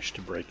you managed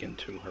to break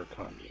into her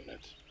comm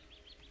unit.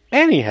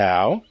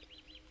 Anyhow,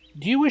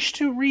 do you wish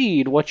to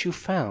read what you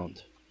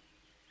found?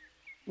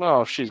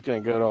 Well, if she's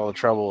going to go to all the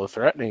trouble of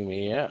threatening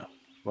me, yeah.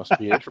 Must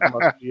be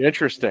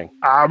interesting.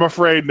 I'm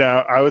afraid now.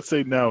 I would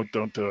say no,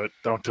 don't do it.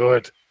 Don't do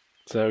it.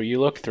 So you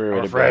look through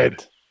I'm it afraid. a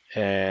bit,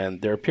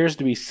 and there appears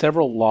to be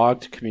several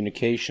logged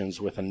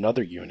communications with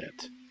another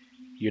unit.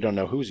 You don't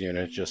know whose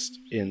unit, just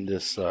in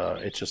this,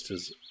 it just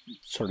is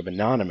sort of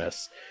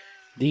anonymous.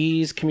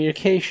 These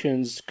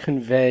communications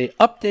convey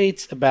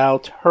updates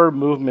about her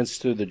movements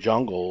through the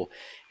jungle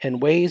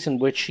and ways in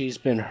which she's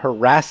been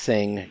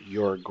harassing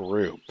your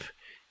group,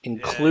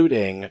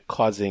 including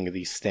causing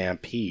the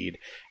stampede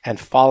and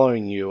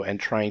following you and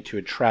trying to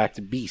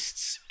attract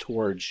beasts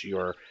towards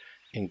your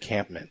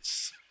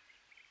encampments.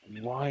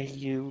 Why,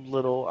 you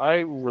little... I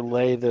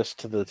relay this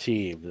to the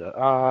team.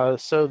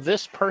 So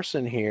this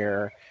person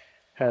here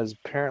has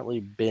apparently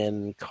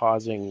been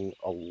causing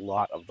a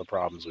lot of the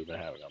problems we've been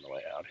having on the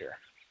way out here.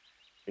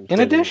 In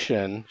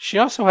addition, she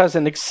also has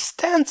an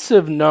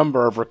extensive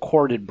number of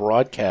recorded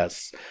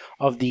broadcasts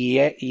of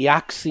the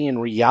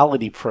Eaxian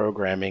reality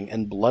programming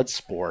and blood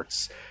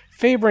sports,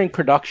 favoring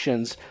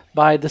productions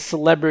by the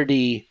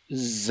celebrity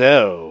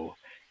Zoe,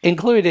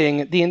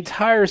 including the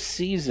entire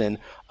season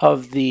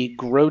of the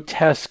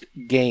grotesque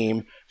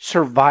game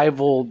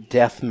Survival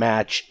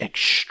Deathmatch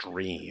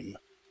Extreme.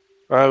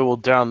 I will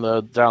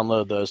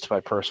download those to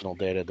my personal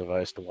data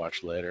device to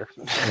watch later.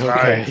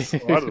 Nice.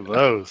 What are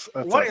those?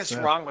 What is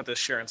wrong with this,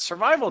 Sharon?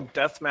 Survival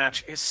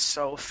Deathmatch is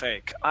so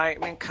fake. I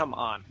mean, come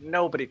on.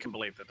 Nobody can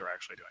believe that they're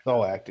actually doing it.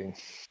 No acting.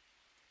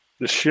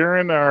 The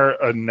Shirin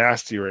are a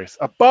nasty race,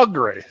 a bug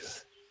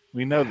race.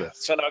 We know this.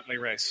 It's an ugly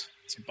race.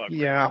 It's a bug race.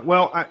 Yeah,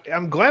 well,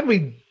 I'm glad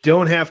we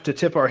don't have to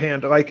tip our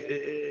hand. Like,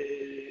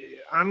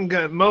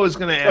 Mo is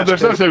gonna ask.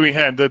 There's her- nothing we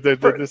had.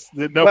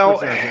 No well,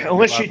 person has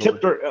unless she allowed to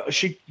tipped her,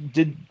 she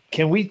did.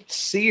 Can we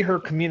see her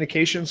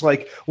communications?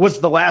 Like, was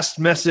the last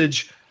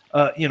message,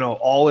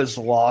 all is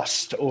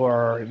lost,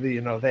 or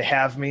they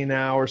have me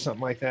now, or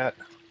something like that?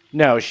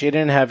 No, she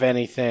didn't have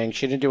anything.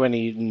 She didn't do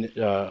any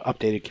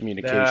updated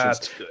communications.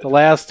 That's good. The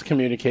last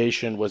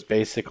communication was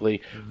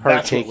basically her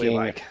That's what we taking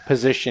like.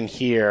 position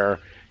here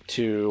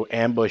to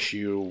ambush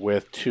you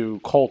with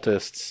two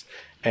cultists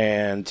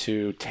and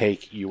to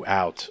take you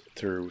out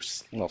through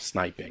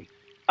sniping.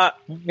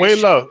 Way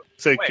low.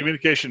 Say Wait.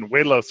 communication.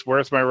 Way low.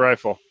 Where's my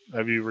rifle?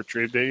 Have you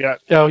retrieved it yet?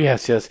 Oh,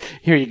 yes.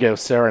 Here you go,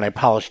 sir, and I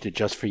polished it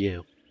just for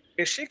you.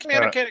 Is she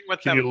communicating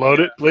with Can them? you load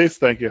it, please?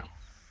 Thank you.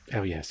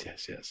 Oh, yes. Is What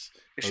she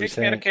are you saying?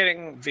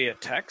 communicating via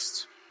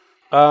text?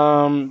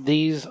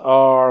 These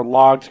are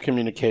logged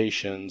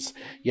communications.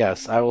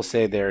 Yes, I will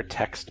say they're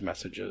text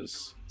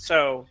messages.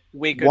 So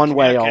we could One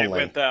way communicate only.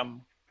 with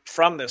them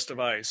from this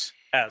device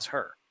as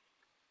her.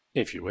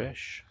 If you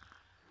wish.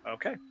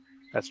 Okay.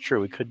 That's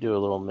true. We could do a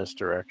little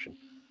misdirection.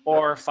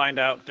 Or find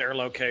out their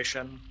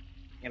location.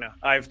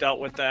 I've dealt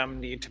with them.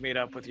 Need to meet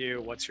up with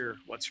you. What's your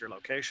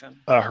location?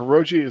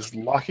 Hiroji is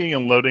locking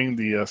and loading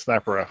the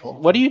sniper rifle.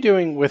 What are you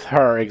doing with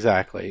her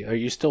exactly? Are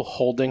you still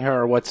holding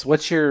her?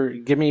 What's your?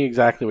 Give me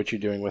exactly what you're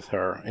doing with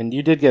her. And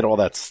you did get all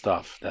that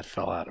stuff that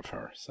fell out of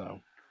her. So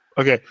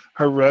Okay,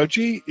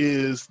 Hiroji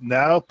is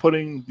now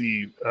putting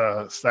the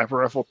sniper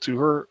rifle to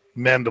her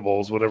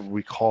mandibles, whatever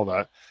we call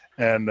that,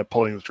 and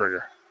pulling the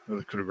trigger,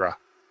 the coup de grace.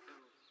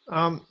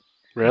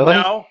 really?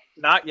 No,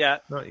 not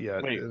yet. Not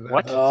yet. Wait, That's-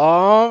 what?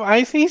 Oh,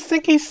 I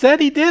think he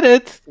said he did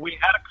it. We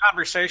had a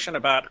conversation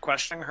about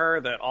questioning her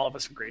that all of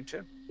us agreed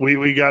to.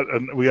 We got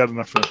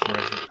enough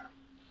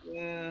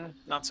information.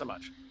 Not so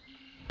much.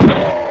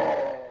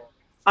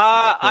 Points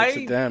I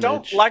of damage.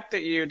 don't like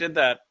that you did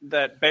that.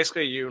 That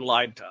basically you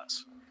lied to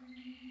us.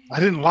 I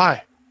didn't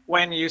lie.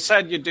 When you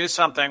said you'd do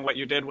something, what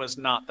you did was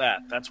not that.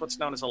 That's what's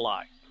known as a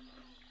lie.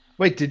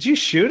 Wait, did you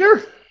shoot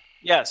her?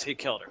 Yes, he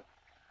killed her.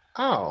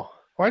 Oh,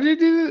 why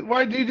did you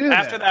do that?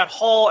 After that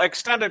whole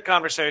extended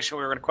conversation,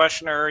 we were going to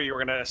question her. You were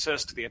going to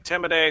assist the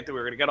intimidate. That we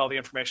were going to get all the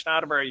information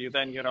out of her. You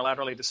then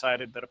unilaterally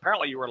decided that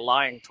apparently you were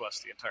lying to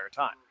us the entire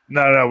time.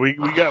 No,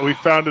 we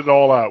found it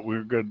all out. We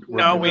were good.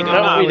 No, we did No,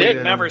 not. we We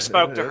didn't. never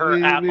spoke to her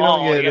We at don't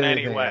all get in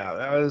any anything way. out.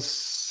 That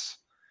was.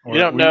 You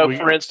don't know,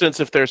 for instance,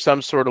 if there's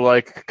some sort of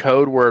like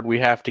code word we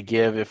have to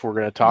give if we're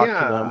going to talk to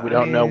them. We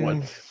don't know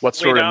what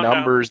sort of don't know.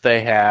 numbers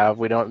they have.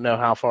 We don't know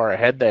how far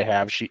ahead they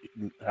have.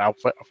 How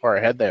far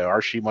ahead they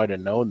are. She might have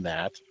known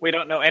that. We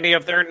don't know any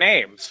of their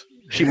names.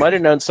 She might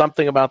have known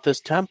something about this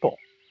temple.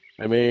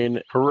 I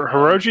mean,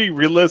 Hiroji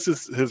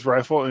realizes his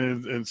rifle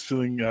and is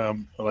feeling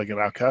like an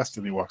outcast,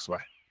 and he walks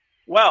away.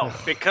 Well,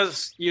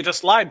 because you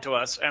just lied to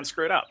us and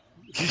screwed up.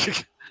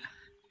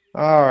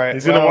 All right.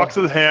 He's going to walk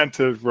to the hand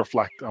to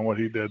reflect on what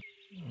he did.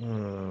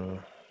 Hmm.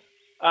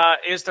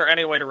 Is there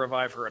any way to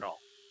revive her at all?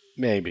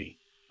 Maybe.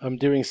 I'm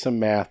doing some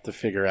math to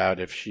figure out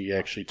if she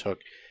actually took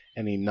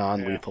any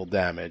non-lethal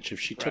damage. If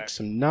she took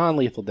some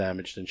non-lethal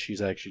damage, then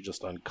she's actually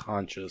just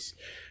unconscious.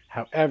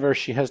 However,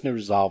 she has no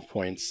resolve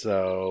points,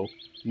 so...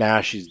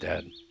 Nah, she's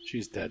dead.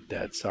 She's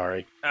dead,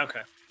 sorry.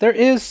 Okay. There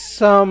is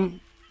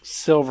some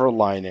silver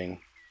lining.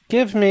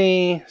 Give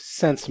me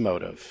sense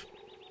motive.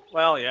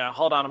 Well, yeah.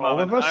 Hold on a All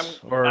moment. of us?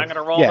 I'm Or- going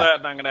to roll Yeah. that,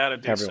 and I'm going to add a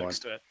d6 Everyone.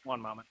 to it.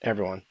 One moment.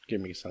 Everyone,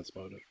 give me sense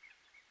motive.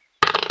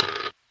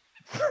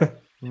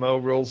 Mo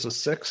rolls a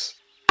 6.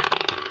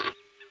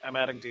 I'm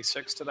adding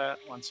d6 to that.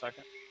 1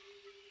 second.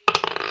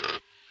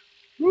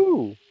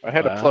 Woo! I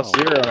had a Wow.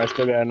 +0 and I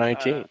still got a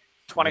 19.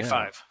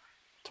 25.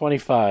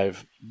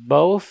 25.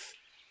 Both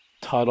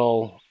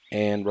Tuttle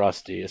and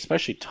Rusty,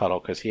 especially Tuttle,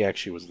 because he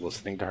actually was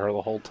listening to her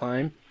the whole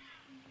time,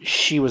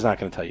 she was not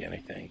going to tell you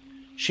anything.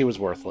 She was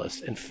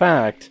worthless. In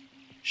fact,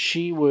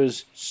 she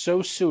was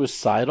so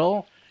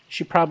suicidal,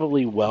 she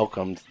probably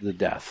welcomed the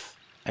death.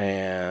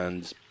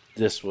 And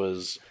this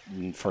was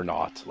for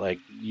naught. Like,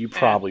 you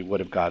probably would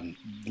have gotten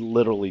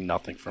literally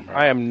nothing from her.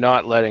 I am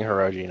not letting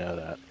Hiroji know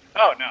that.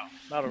 Oh, no.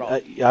 Not at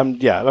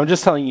all. I'm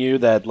just telling you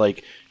that,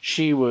 like,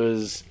 she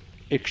was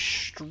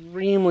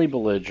extremely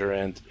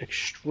belligerent,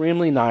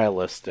 extremely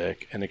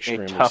nihilistic, and A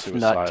extremely tough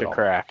suicidal. nut to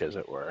crack, as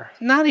it were.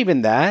 Not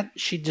even that.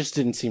 She just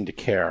didn't seem to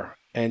care,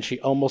 and she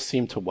almost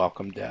seemed to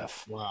welcome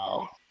death.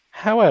 Wow.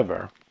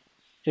 However,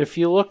 if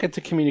you look at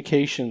the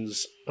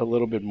communications a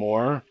little bit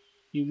more,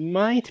 you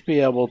might be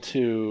able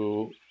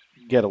to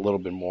get a little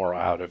bit more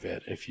out of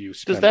it if you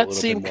spend Does a that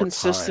little seem bit more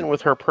consistent time.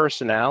 with her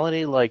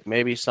personality? Like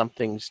maybe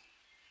something's.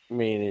 I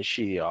mean, is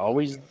she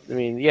always? I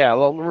mean, yeah.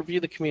 I'll review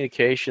the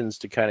communications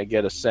to kind of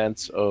get a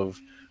sense of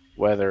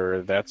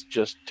whether that's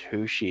just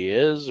who she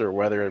is, or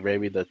whether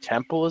maybe the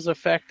temple is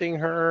affecting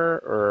her,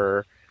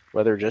 or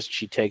whether just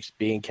she takes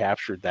being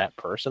captured that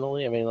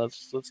personally. I mean,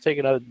 let's take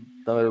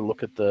another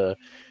look at the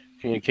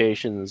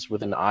communications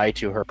with an eye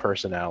to her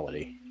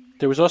personality.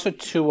 There was also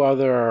 2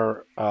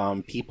 other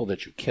people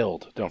that you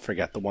killed. Don't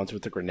forget the ones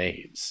with the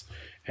grenades.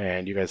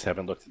 And you guys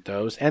haven't looked at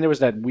those. And there was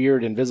that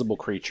weird invisible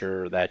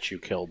creature that you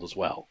killed as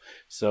well.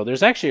 So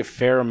there's actually a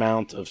fair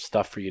amount of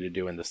stuff for you to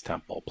do in this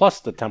temple,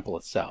 plus the temple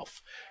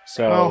itself.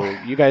 So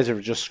you guys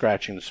are just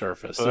scratching the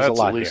surface. So There's a that's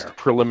lot at least here.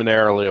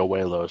 preliminarily a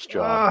Waylos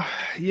job.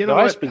 You know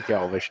I what? speak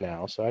Elvish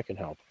now, so I can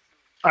help.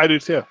 I do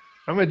too.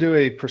 I'm going to do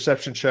a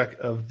perception check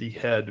of the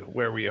head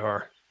where we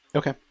are.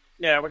 Okay.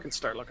 Yeah, we can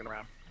start looking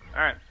around.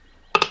 All right.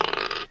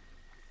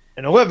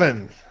 An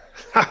 11.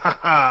 Ha ha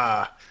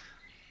ha.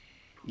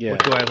 Yeah.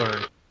 What do I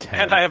learn? 10.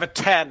 And I have a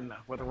 10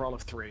 with a roll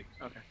of 3.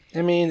 Okay.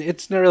 I mean,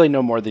 it's really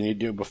no more than you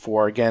do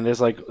before. Again,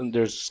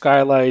 there's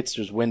skylights,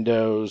 there's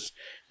windows,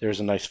 there's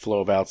a nice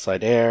flow of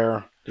outside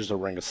air, there's a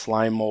ring of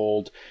slime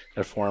mold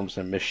that forms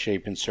a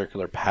misshapen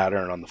circular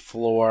pattern on the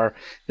floor.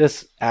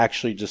 This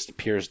actually just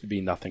appears to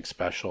be nothing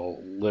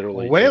special.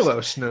 Literally,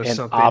 Waylos knows an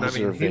something.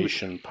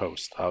 observation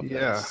post of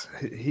this.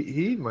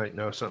 He might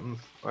know something.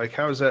 Like,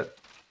 how is that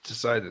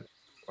decided?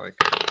 Like,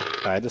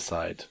 I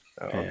decide,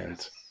 oh,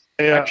 and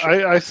Yeah,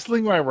 I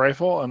sling my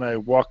rifle and I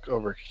walk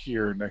over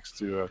here next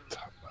to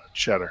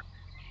Cheddar.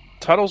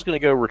 Tuttle's going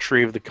to go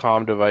retrieve the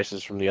comm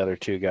devices from the other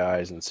 2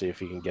 guys and see if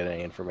he can get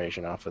any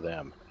information off of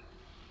them.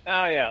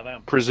 Oh, yeah,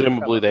 them.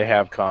 Presumably they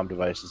have comm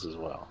devices as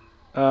well.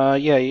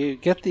 yeah, you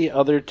get the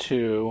other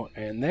 2,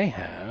 and they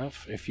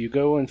have, if you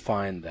go and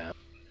find them.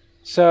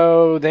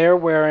 So they're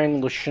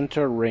wearing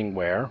Lashinta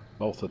ringwear,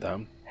 both of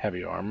them,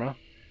 heavy armor.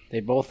 They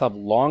both have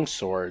long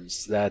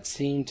swords that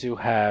seem to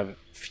have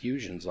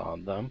fusions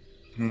on them.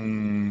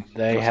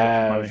 They That's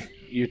have funny.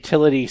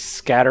 utility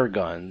scatter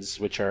guns,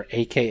 which are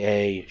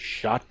AKA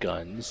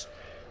shotguns,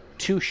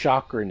 2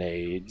 shock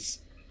grenades,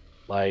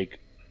 like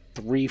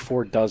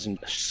 3-4 dozen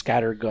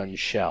scatter gun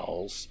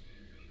shells,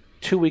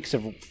 2 weeks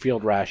of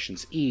field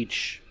rations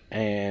each,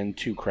 and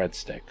 2 cred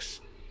sticks.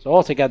 So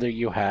altogether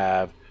you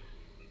have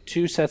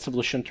 2 sets of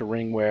Lashinta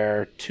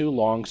ringwear, 2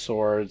 long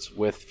swords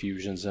with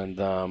fusions in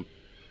them,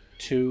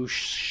 2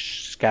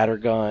 scatter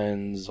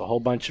guns, a whole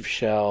bunch of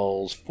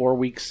shells, 4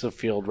 weeks of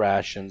field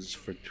rations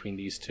between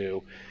these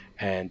 2,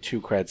 and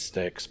 2 cred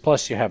sticks.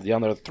 Plus you have the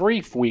other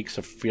 3 weeks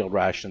of field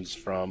rations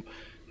from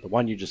the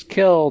one you just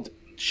killed.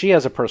 She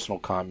has a personal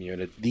comm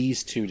unit.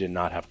 These 2 did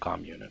not have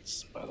comm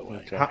units, by the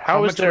way.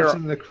 How is much there- was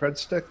in the cred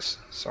sticks?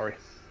 Sorry.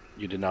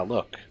 You did not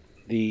look.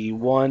 The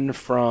one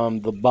from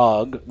the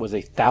bug was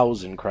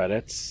 1,000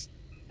 credits,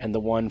 and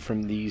the one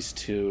from these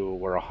 2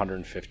 were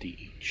 150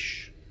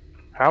 each.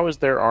 How is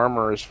their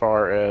armor as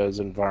far as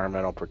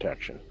environmental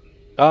protection?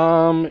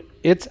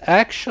 It's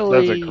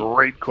actually... That's a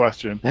great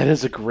question. That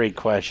is a great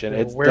question.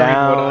 They're It's wearing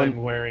down... what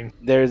I'm wearing.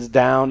 There's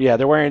down... Yeah,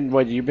 they're wearing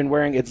what you've been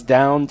wearing. It's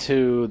down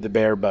to the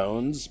bare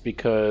bones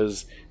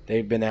because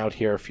they've been out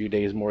here a few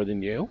days more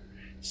than you.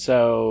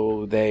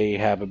 So they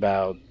have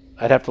about...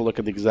 I'd have to look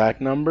at the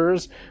exact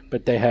numbers,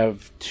 but they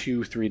have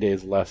 2-3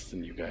 days less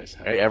than you guys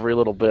have. Hey, every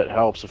little bit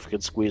helps if we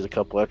could squeeze a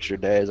couple extra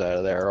days out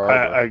of their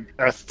armor.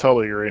 I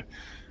totally agree.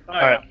 Oh,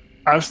 All right.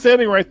 I'm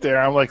standing right there.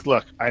 I'm like,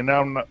 look, I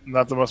know I'm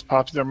not the most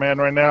popular man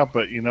right now,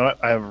 but you know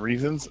what? I have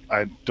reasons.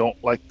 I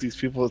don't like these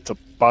people. It's a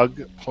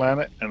bug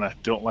planet, and I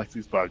don't like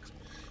these bugs.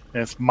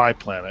 And it's my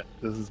planet.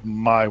 This is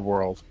my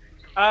world.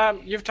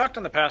 You've talked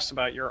in the past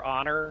about your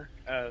honor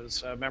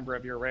as a member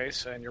of your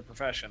race and your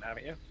profession,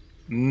 haven't you?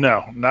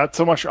 No, not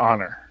so much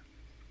honor.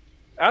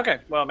 Okay,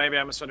 well, maybe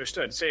I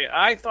misunderstood. See,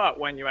 I thought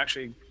when you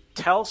actually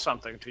tell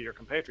something to your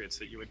compatriots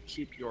that you would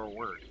keep your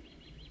word.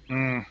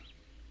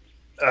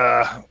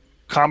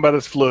 Combat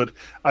is fluid.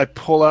 I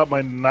pull out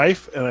my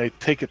knife and I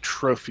take a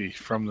trophy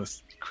from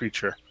this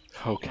creature.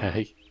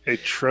 Okay. A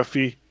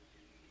trophy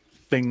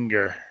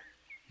finger.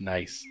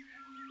 Nice.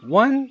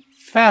 One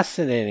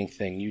fascinating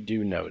thing you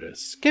do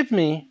notice. Give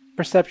me a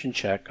perception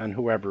check on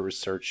whoever is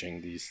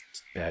searching these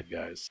bad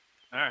guys.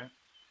 All right.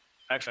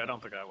 Actually, I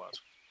don't think I was.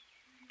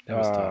 That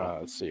was Tuttle.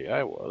 Let's see.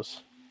 I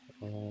was.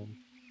 You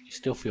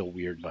still feel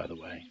weird, by the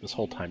way. This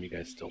whole time you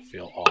guys still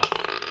feel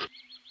off.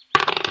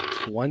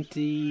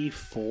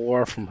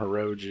 24 from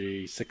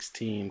Hiroji,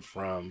 16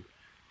 from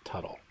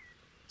Tuttle.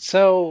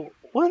 So,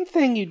 one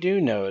thing you do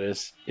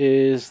notice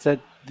is that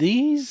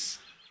these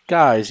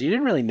guys, you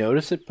didn't really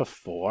notice it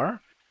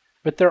before,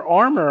 but their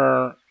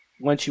armor,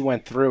 once you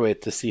went through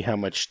it to see how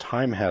much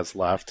time has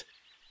left,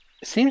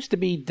 seems to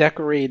be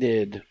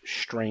decorated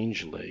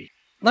strangely.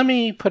 Let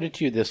me put it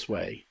to you this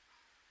way.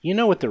 You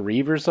know what the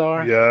Reavers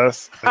are?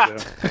 Yes. I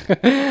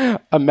do.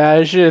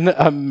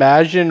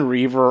 Imagine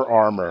Reaver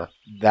armor.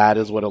 That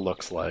is what it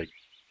looks like.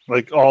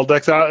 Like all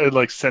decks out and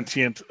like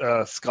sentient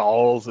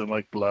skulls and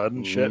like blood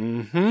and shit.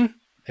 Mm-hmm.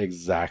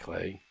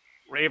 Exactly.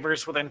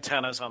 Ravers with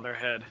antennas on their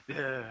head.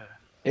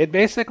 It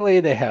basically,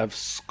 they have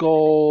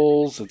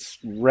skulls, it's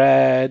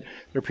red,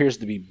 there appears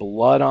to be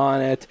blood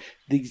on it.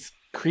 These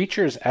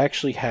creatures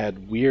actually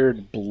had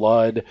weird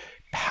blood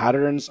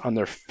patterns on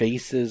their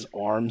faces,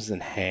 arms,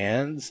 and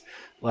hands.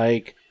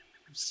 Like,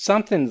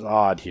 something's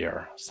odd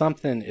here.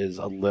 Something is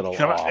a little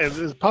off. Is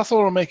it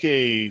possible to make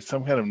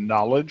some kind of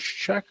knowledge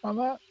check on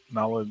that?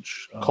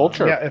 Knowledge?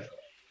 Culture. Yeah.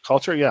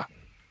 Culture, yeah.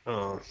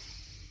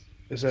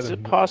 Is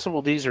it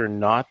possible these are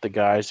not the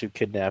guys who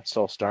kidnapped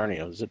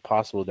Solstarnio? Is it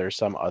possible there's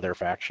some other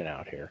faction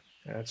out here?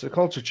 Yeah, it's a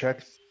culture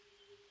check.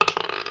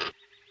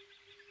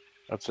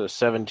 That's a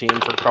 17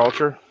 for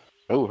culture.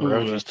 Oh,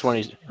 Hiroji's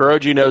 20.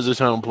 Hiroji knows his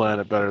home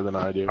planet better than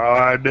I do. Oh,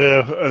 I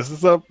do.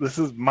 This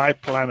is my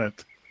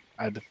planet.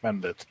 I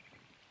defend it.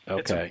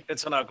 Okay.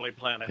 It's an ugly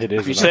planet. It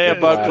is. If you say a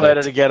bug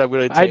planet again, I'm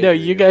going to I know,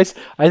 you guys,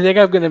 I think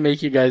I'm going to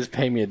make you guys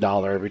pay me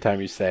 $1 every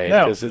time you say it.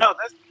 No. 'cause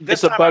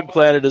This a time bug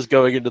planet is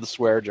going into the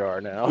swear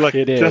jar now. Look,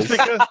 It just is.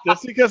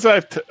 because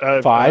I've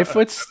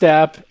 5-foot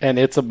step, and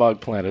it's a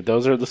bug planet.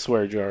 Those are the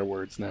swear jar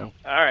words now.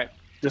 All right.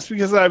 just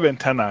because I have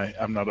antennae,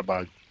 I'm not a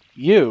bug.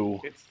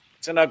 You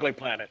It's an ugly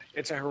planet.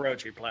 It's a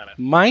Hiroji planet.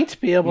 might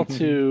be able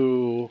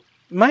to,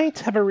 might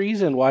have a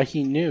reason why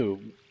he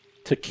knew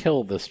to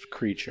kill this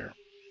creature.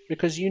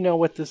 Because you know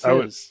what this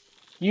is.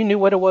 You knew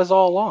what it was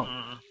all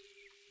along.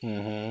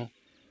 Mm-hmm.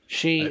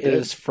 She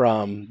is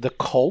from the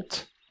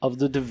Cult of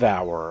the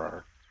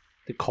Devourer.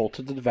 The Cult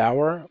of the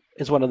Devourer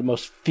is one of the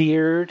most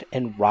feared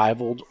and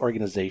rivaled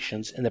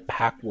organizations in the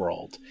pack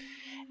world.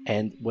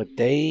 And what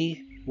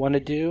they want to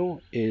do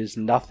is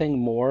nothing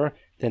more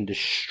than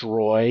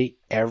destroy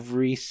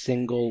every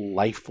single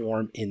life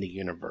form in the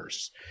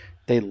universe.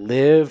 They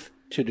live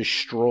to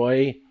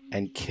destroy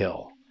and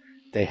kill.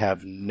 They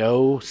have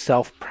no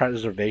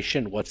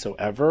self-preservation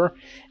whatsoever,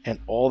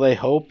 and all they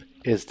hope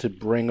is to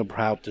bring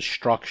about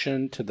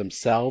destruction to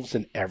themselves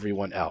and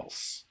everyone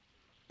else.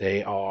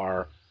 They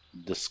are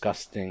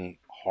disgusting,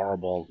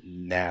 horrible,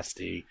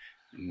 nasty,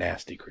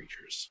 nasty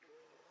creatures.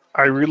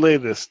 I relay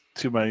this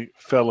to my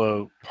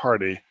fellow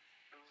party.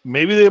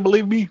 Maybe they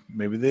believe me,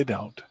 maybe they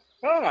don't.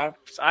 Oh,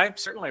 I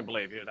certainly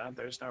believe you.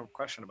 There's no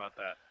question about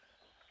that.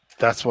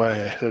 That's why I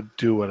had to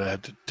do what I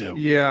had to do.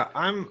 Yeah,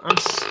 I'm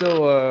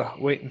still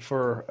waiting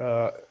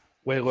for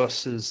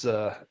Waylos's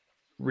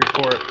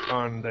report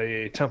on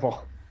the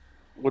temple.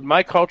 Would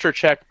my culture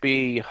check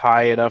be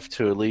high enough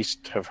to at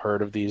least have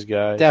heard of these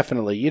guys?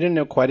 Definitely. You didn't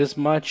know quite as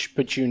much,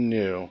 but you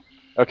knew.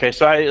 Okay,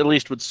 so I at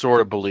least would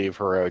sort of believe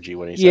Hiroji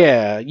when he said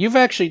Yeah, you've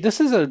actually, this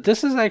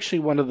is actually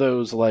one of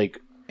those, like,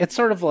 it's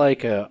sort of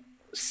like a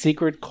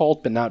secret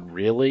cult, but not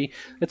really.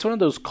 It's one of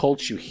those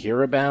cults you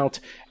hear about,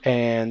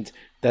 and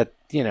that,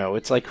 you know,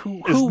 it's like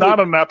It's not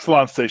an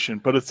Epsilon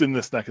station, but it's in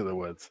this neck of the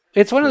woods.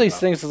 It's one of these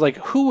things that's like,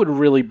 who would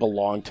really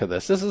belong to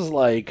this? This is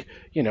like,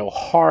 you know,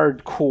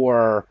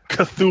 hardcore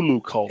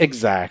Cthulhu cult.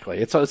 Exactly.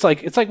 It's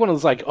like one of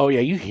those, like, oh yeah,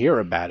 you hear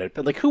about it,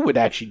 but like, who would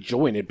actually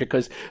join it?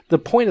 Because the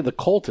point of the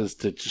cult is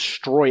to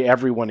destroy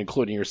everyone,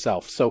 including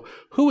yourself. So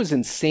who is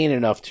insane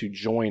enough to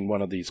join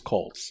one of these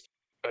cults?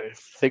 I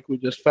think we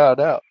just found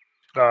out.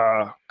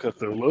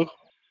 Cthulhu.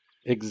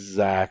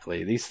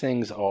 Exactly. These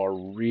things are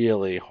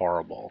really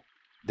horrible.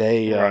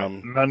 They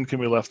Right. None can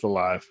be left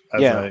alive.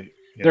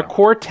 Their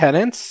core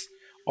tenets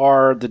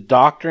are the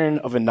doctrine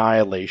of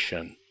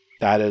annihilation.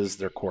 That is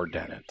their core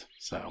tenet.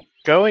 So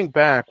Going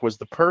back, was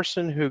the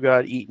person who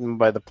got eaten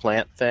by the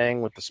plant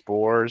thing with the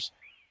spores,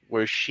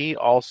 was she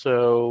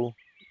also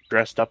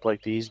dressed up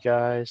like these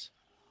guys,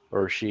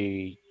 or is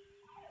she?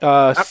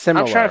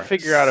 Similar. I'm trying to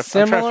figure out if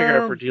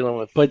we're dealing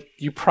with. But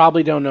you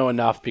probably don't know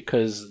enough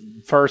because,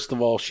 first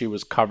of all, she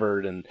was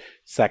covered, and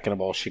second of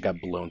all, she got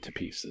blown to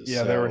pieces. Yeah,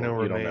 so there were no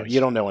remains. You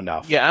don't know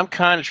enough. Yeah, I'm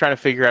kind of trying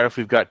to figure out if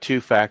we've got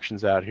two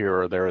factions out here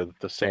or they're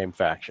the same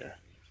faction.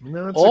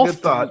 No, it's a good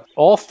thought.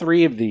 All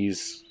three of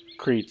these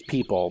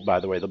people, by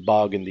the way, the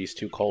bug and these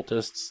two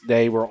cultists,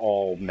 they were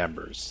all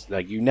members.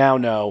 Like, you now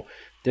know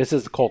this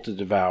is the Cult of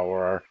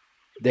Devourer.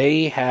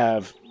 They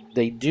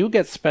do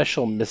get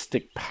special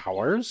mystic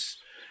powers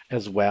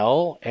as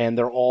well, and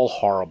they're all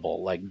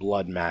horrible, like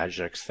blood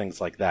magics,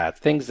 things like that.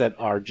 Things that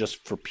are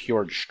just for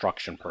pure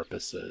destruction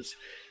purposes.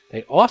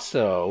 They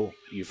also,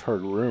 you've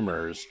heard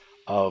rumors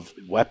of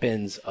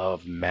weapons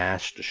of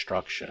mass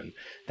destruction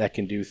that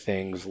can do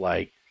things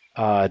like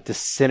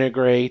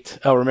disintegrate.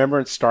 Oh, remember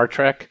in Star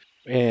Trek?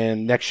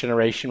 In Next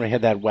Generation, we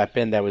had that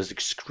weapon that was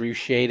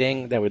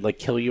excruciating, that would like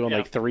kill you in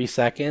like 3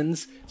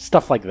 seconds.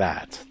 Stuff like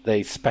that.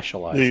 They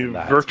specialize in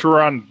that. The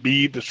Verteron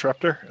B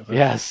disruptor?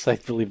 Yes, I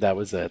believe that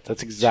was it.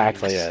 That's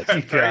exactly it.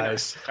 You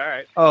guys. All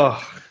right.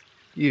 Oh,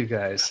 you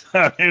guys.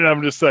 I mean,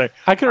 I'm just saying.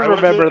 I couldn't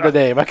remember the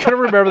name. I couldn't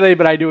remember the name,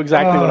 but I knew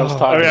exactly what I was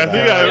talking about.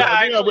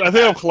 I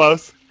think I'm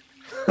close.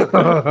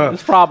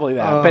 It's probably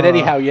that. But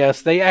anyhow,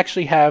 yes,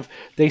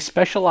 they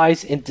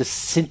specialize in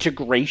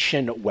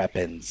disintegration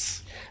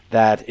weapons.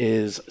 That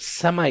is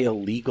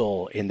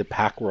semi-illegal in the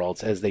Pack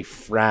Worlds as they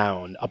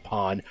frown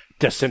upon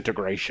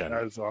disintegration.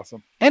 That is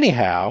awesome.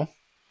 Anyhow,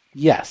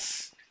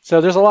 yes.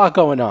 So there's a lot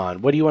going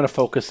on. What do you want to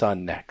focus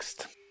on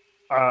next?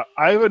 I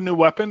have a new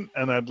weapon,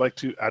 and I'd like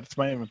to add it to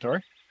my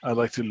inventory. I'd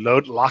like to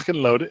lock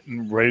and load it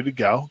and ready to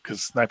go,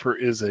 because sniper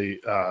is a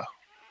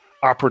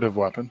operative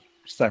weapon.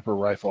 Sniper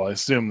rifle. I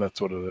assume that's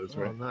what it is,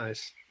 right? Oh,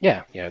 nice.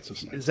 Yeah, it's a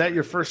sniper. Is that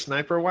your first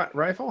sniper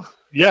rifle?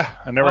 Yeah,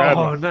 I never had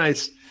one. Oh,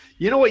 nice.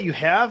 You know what you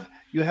have?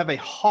 You have a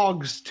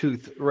hog's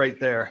tooth right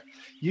there.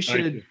 You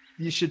should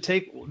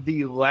take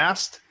the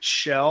last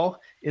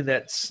shell in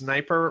that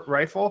sniper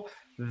rifle.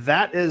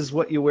 That is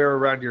what you wear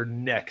around your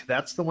neck.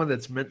 That's the one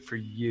that's meant for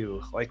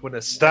you. Like when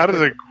a sniper,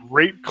 that is a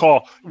great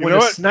call. When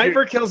a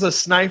sniper kills a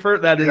sniper,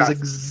 that is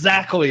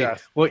exactly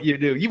what you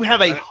do. You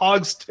have a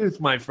hog's tooth,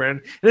 my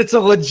friend, and it's a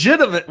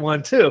legitimate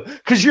one too,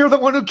 because you're the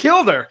one who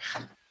killed her.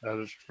 That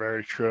is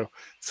very true.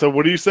 So,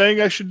 what are you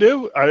saying I should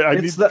do? I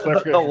need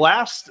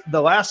the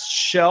last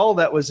shell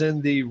that was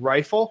in the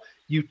rifle.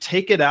 You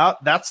take it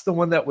out. That's the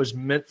one that was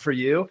meant for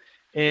you,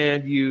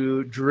 and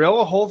you drill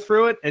a hole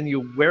through it, and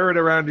you wear it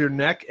around your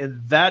neck.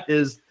 And that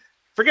is,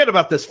 forget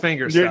about this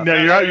finger stuff.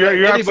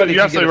 You're absolutely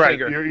right.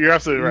 You're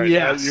absolutely right.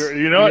 Yes.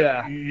 You know what?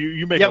 Yeah.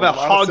 You make a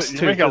lot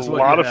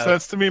of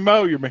sense to me,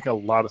 Mo. You're making a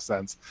lot of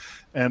sense,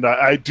 and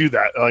I do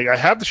that. Like I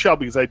have the shell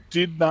because I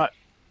did not.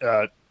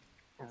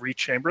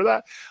 Rechamber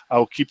that. I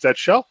will keep that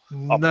shell.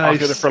 I'll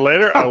pocket it for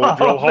later. I will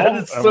drill a hole.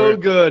 That is so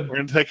good. We're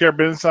gonna take care of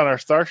business on our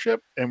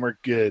starship, and we're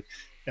good.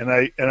 And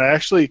I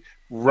actually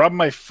rubbed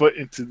my foot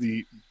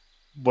into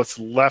what's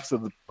left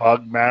of the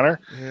bug matter.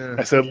 Yeah.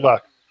 I said,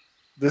 "Look,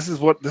 this is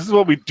what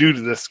we do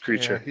to this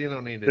creature. Yeah, you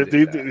don't need to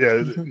do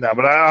that. Yeah, no,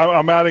 but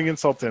I'm adding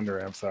insult to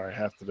injury. I'm sorry, I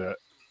have to do it."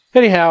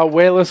 Anyhow,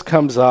 Wayless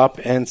comes up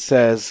and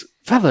says,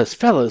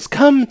 Fellas,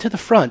 come to the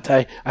front.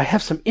 I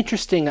have some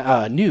interesting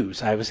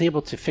news. I was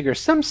able to figure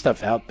some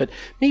stuff out, but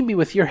maybe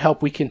with your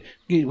help we can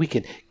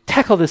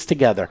tackle this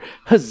together.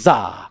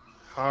 Huzzah!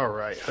 All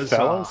right, huzzah.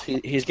 Fellas,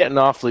 he's getting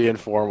awfully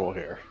informal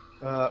here.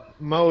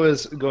 Mo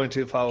is going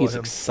to follow him. He's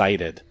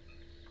excited.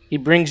 He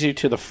brings you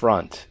to the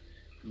front,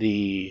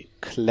 the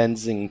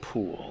cleansing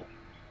pool.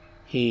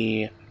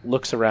 He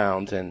looks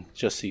around and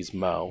just sees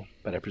Mo,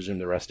 but I presume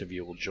the rest of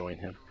you will join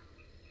him.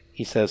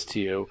 He says to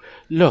you,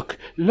 Look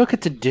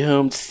at the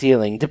domed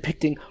ceiling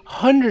depicting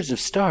hundreds of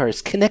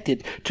stars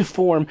connected to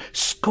form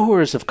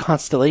scores of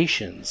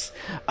constellations.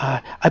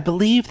 I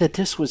believe that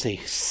this was a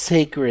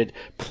sacred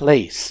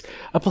place,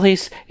 a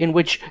place in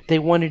which they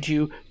wanted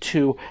you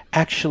to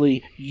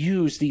actually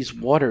use these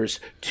waters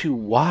to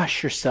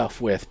wash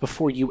yourself with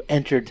before you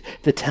entered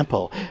the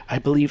temple. I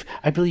believe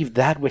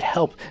that would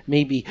help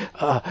maybe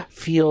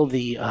feel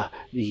the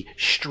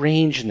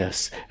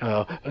strangeness,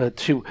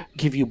 to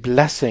give you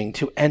blessing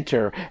to enter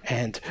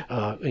and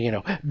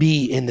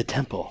be in the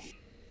temple.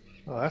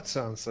 Well, that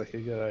sounds like a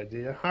good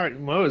idea. All right,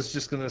 Mo is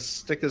just going to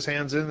stick his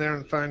hands in there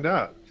and find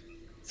out.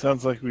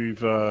 Sounds like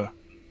we've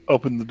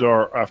opened the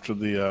door after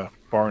the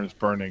barn is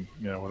burning.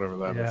 Whatever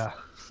that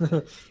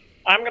is.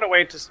 I'm going to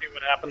wait to see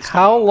what happens.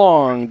 How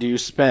long do you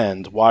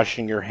spend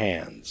washing your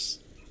hands?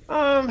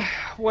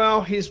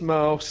 Well, he's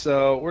Mo,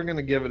 so we're going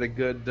to give it a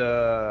good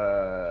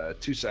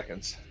 2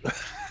 seconds.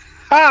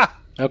 Ha!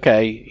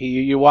 Okay,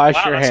 you wash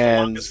your that's hands.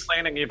 The longest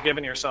planning you've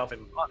given yourself in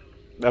months.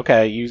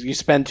 Okay, you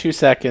spend 2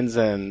 seconds,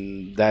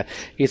 and that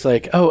he's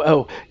like,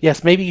 oh,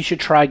 yes, maybe you should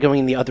try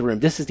going in the other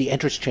room. This is the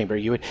entrance chamber.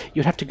 You'd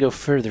have to go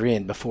further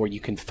in before you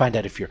can find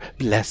out if you're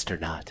blessed or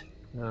not.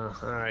 All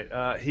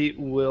right, he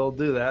will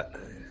do that.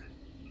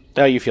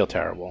 Oh, you feel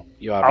terrible.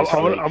 You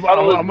obviously. I'm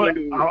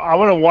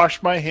gonna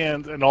wash my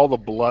hands and all the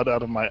blood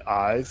out of my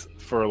eyes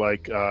for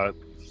like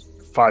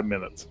 5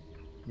 minutes.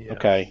 Yeah.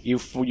 Okay, you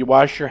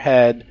wash your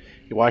head,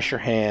 you wash your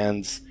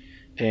hands,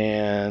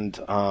 and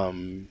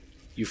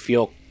you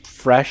feel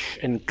fresh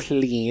and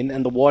clean,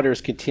 and the water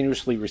is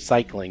continuously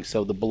recycling,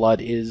 so the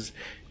blood is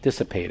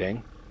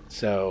dissipating.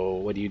 So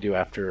what do you do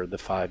after the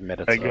 5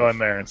 minutes? I go in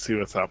there and see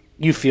what's up.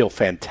 You feel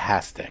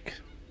fantastic.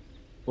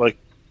 Like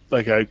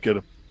I get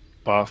a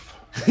buff.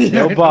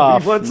 No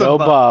buff, no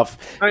buff.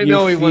 I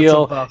know he wants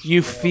a buff.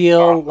 You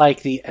feel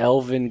like the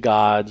elven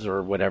gods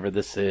or whatever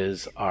this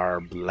is are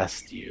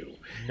blessed you.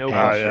 No And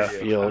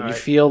buff. you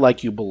feel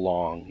like you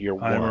belong.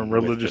 You're I'm a one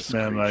with religious this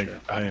man. creature.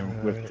 I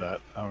am with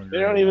that. They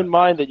don't even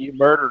mind that you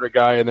murdered a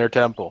guy in their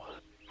temple.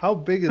 How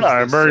big is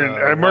No, this?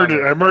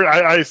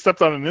 I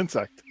stepped on an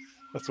insect.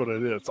 That's what I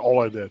did. That's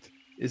all I did.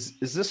 Is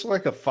this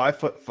like a 5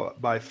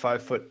 foot by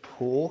 5 foot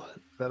pool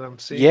that I'm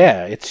seeing?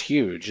 Yeah, it's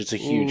huge. It's a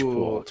huge Ooh.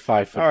 pool. It's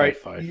 5 foot All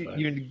right, by 5 foot.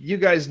 you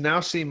guys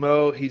now see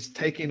Mo. He's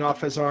taking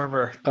off his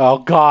armor. Oh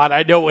God,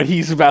 I know what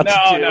he's about to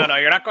do. No,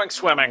 you're not going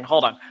swimming.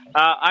 Hold on.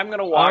 I'm going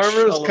to wash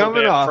Armor's a little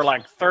coming bit off. for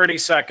like 30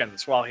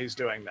 seconds while he's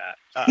doing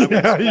that.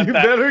 Yeah, you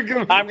better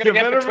go. I'm going to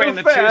get between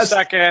the 2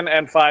 second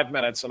and 5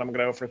 minutes, and I'm going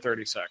to go for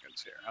 30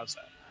 seconds here. How's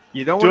that?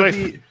 You don't Do want I-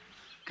 to be.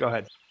 Go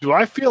ahead. Do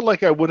I feel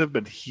like I would have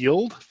been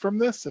healed from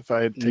this if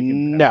I had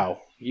taken? No,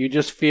 you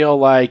just feel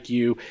like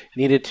you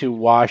needed to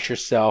wash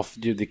yourself,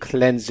 do the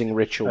cleansing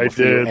ritual I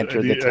before you did.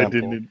 enter the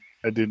temple.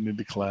 I did need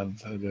to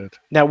cleanse. I did.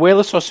 Now,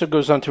 Wayless also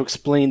goes on to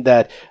explain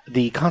that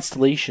the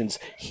constellations,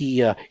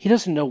 he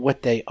doesn't know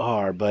what they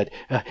are, but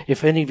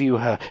if any of you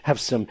have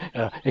some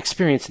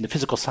experience in the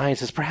physical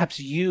sciences, perhaps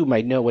you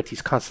might know what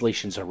these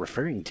constellations are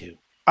referring to.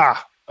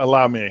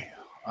 Allow me.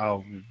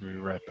 I'll be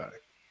right back.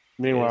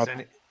 Meanwhile, Is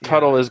any-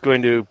 Tuttle is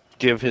going to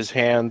give his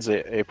hands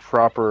a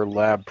proper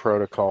lab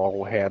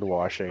protocol hand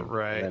washing.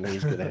 Right. And then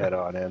he's going to head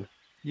on in.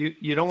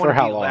 You don't For want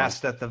to how be long?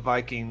 last at the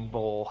Viking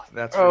Bowl.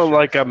 That's for Oh, sure.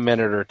 like a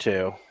minute or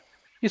two.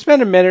 You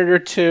spend a minute or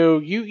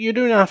two. You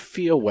do not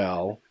feel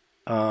well.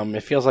 It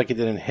feels like it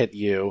didn't hit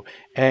you,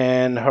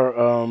 and her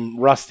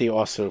Rusty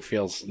also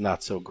feels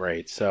not so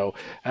great. So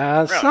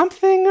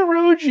something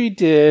Oroji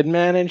did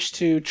manage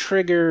to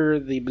trigger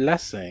the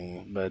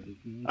blessing, but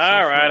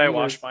All right, I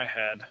washed my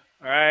head.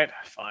 All right,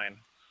 fine.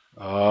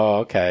 Oh,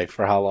 okay.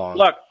 For how long?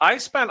 Look, I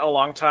spent a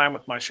long time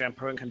with my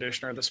shampoo and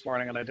conditioner this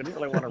morning, and I didn't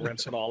really want to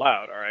rinse it all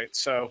out. All right,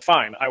 so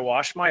fine. I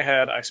washed my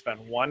head. I spent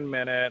 1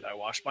 minute. I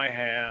washed my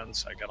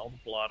hands. I got all the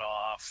blood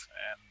off,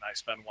 and I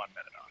spent 1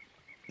 minute on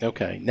it.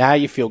 Okay, now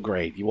you feel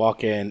great. You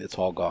walk in, it's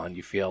all gone.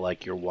 You feel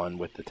like you're one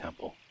with the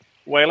temple.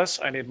 Wayless,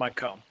 I need my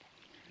comb.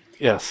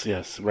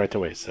 Yes, right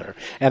away, sir.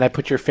 And I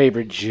put your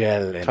favorite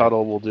gel in it.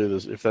 Tuttle will do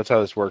this. If that's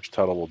how this works,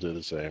 Tuttle will do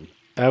the same.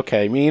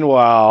 Okay,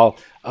 meanwhile,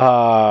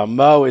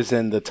 Mo is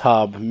in the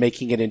tub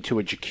making it into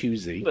a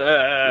jacuzzi.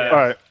 All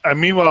right.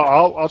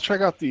 Meanwhile, I'll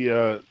check out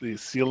the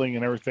ceiling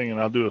and everything, and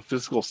I'll do a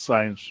physical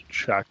science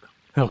check.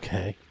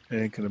 Okay. It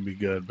ain't gonna be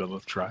good, but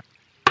let's try.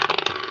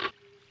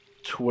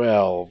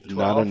 12.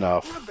 Not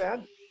enough. Not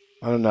bad.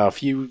 Not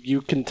enough.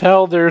 You can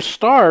tell there's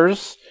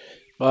stars,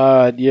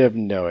 but you have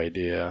no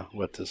idea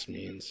what this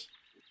means.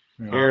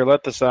 Here,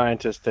 let the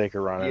scientist take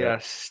a run at Yeah,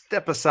 it.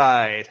 step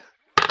aside.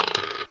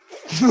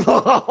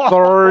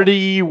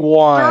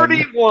 31.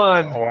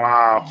 31.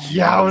 Wow.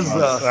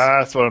 Yowza.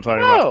 That's what I'm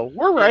talking about. Oh,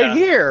 we're right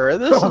here.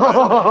 This is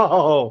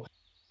Oh,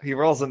 he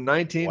rolls a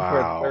 19 Wow. for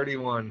a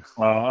 31.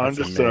 I'm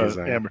That's just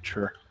amazing. an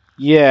amateur.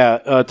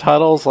 Yeah,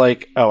 Tuttle's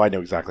like, oh, I know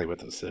exactly what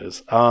this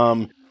is.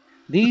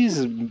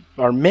 These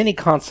are many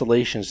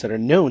constellations that are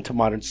known to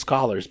modern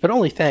scholars, but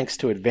only thanks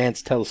to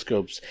advanced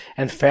telescopes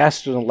and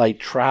faster-than-light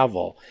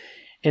travel.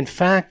 In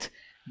fact,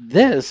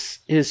 this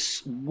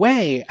is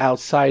way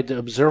outside the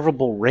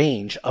observable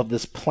range of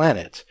this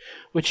planet,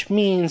 which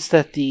means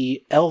that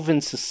the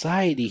Elven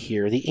Society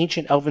here, the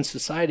ancient Elven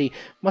Society,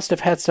 must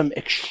have had some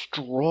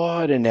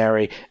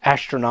extraordinary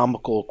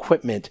astronomical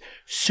equipment,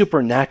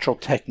 supernatural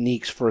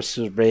techniques for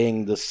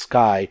surveying the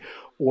sky,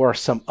 or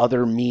some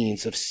other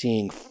means of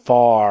seeing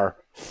far,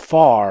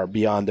 far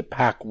beyond the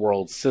Pack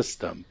World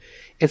system.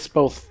 It's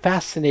both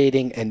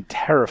fascinating and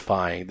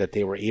terrifying that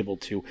they were able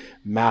to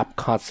map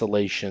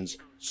constellations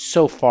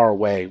so far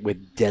away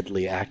with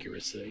deadly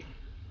accuracy.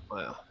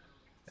 Wow.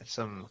 That's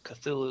some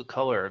Cthulhu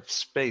color of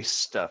space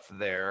stuff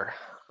there.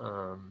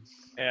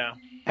 Yeah.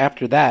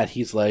 After that,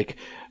 he's like,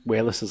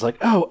 Wayless is like,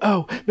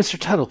 oh, Mr.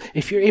 Tuttle,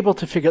 if you're able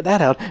to figure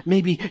that out,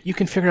 maybe you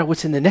can figure out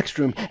what's in the next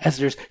room, as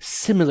there's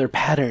similar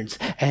patterns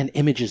and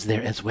images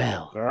there as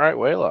well. all right,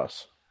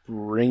 Wayless.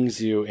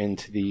 Brings you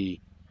into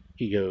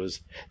he goes,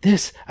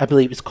 this, I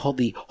believe, is called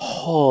the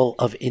Hall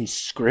of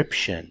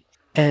Inscription.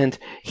 And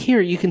here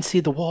you can see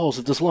the walls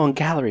of this long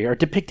gallery are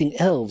depicting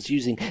elves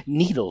using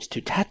needles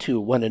to tattoo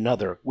one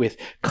another with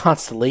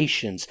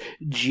constellations,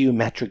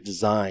 geometric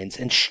designs,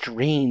 and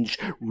strange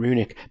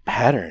runic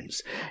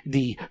patterns.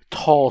 The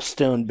tall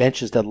stone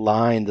benches that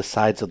line the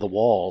sides of the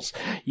walls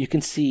you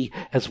can see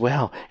as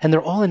well, and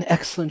they're all in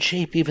excellent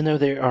shape even though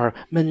they are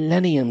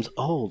millenniums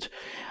old.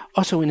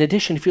 Also, in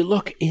addition, if you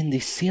look in the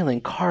ceiling,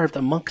 carved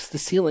amongst the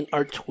ceiling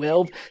are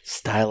 12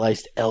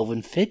 stylized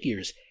elven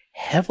figures,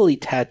 heavily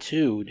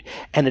tattooed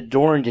and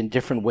adorned in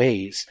different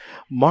ways,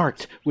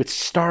 marked with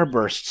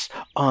starbursts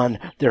on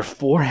their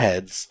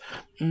foreheads.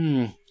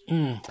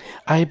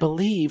 I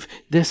believe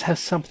this has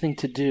something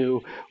to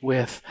do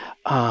with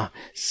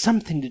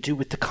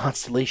the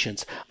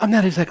constellations. I'm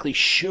not exactly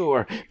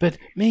sure, but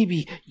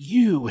maybe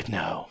you would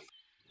know.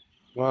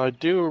 Well,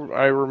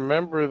 I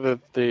remember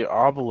that the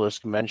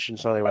obelisk mentioned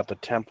something about the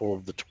Temple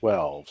of the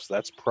 12s.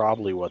 That's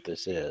probably what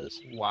this is.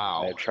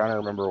 Wow. I'm trying to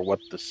remember what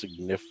the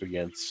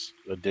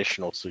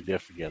additional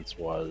significance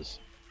was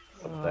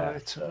of that.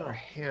 It's in our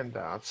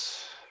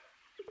handouts.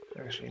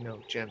 Actually,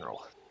 no,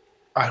 general.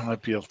 I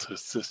might be able to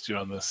assist you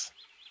on this.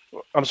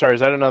 I'm sorry,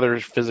 is that another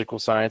physical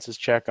sciences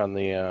check on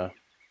the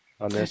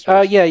on this?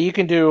 Yeah, you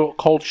can do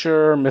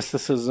culture,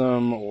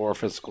 mysticism, or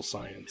physical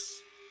science.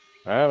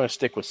 I'm going to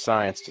stick with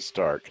science to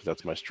start, because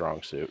that's my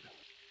strong suit.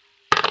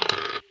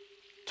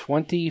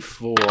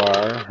 24.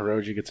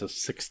 Hiroji gets a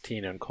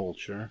 16 in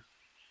culture.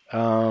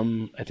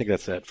 I think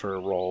that's it for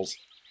rolls.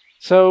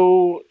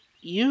 So,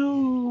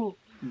 you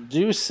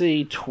do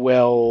see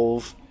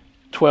 12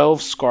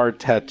 scarred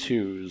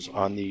tattoos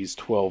on these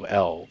 12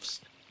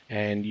 elves.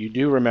 And you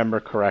do remember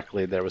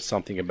correctly there was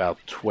something about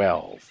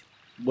 12.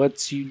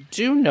 What you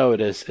do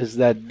notice is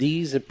that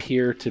these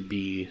appear to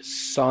be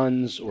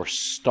suns or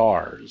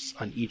stars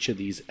on each of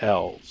these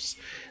elves.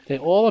 They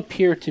all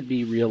appear to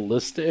be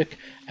realistic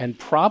and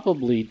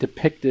probably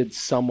depicted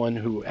someone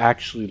who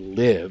actually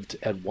lived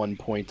at one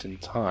point in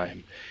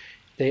time.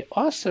 They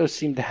also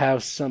seem to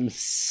have some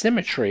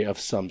symmetry of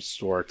some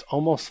sort,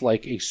 almost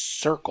like a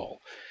circle.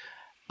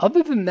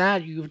 Other than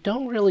that, you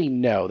don't really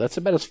know. That's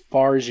about as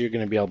far as you're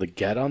going to be able to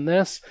get on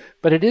this,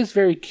 but it is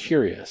very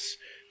curious.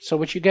 So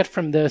what you get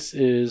from this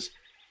is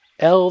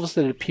elves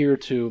that appear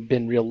to have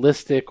been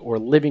realistic or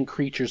living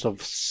creatures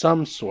of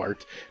some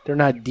sort. They're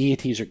not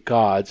deities or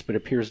gods, but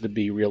appears to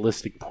be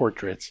realistic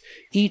portraits,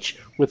 each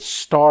with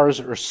stars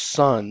or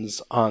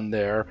suns on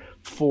their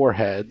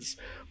foreheads.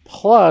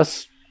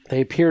 Plus,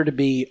 they appear to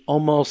be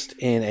almost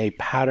in a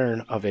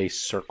pattern of a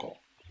circle.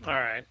 All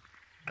right.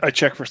 I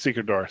check for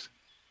secret doors.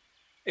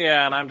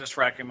 Yeah, and I'm just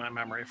racking my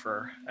memory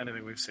for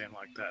anything we've seen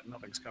like that.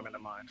 Nothing's coming to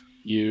mind.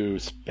 You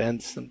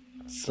spend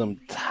some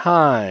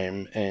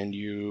time and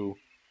you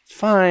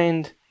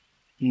find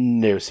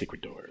no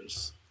secret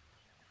doors.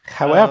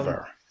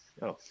 However,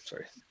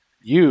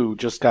 you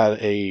just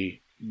got a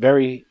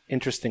very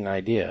interesting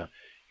idea.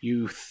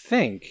 You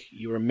think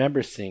you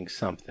remember seeing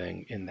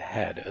something in the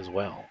head as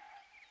well.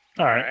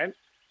 All right.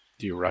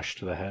 Do you rush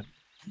to the head?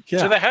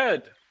 To the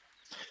head.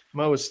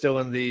 Mo is still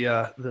in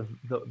the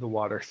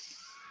water.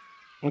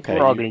 Okay.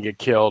 We're all going to get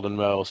killed, and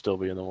Mo will still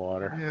be in the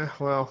water. Yeah,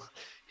 well,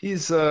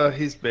 he's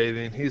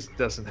bathing. He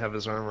doesn't have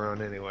his arm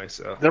around anyway,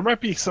 so. There might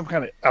be some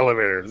kind of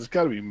elevator. There's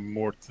got to be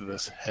more to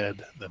this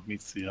head than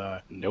meets the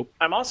eye. Nope.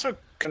 I'm also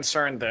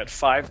concerned that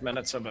 5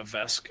 minutes of a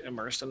Vesk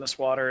immersed in this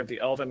water, the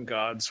elven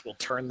gods will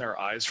turn their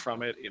eyes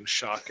from it in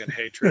shock and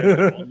hatred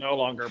and will no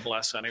longer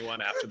bless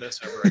anyone after this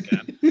ever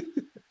again.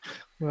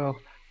 Well,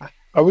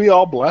 are we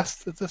all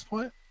blessed at this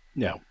point?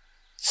 No.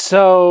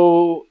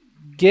 So,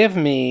 give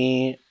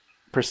me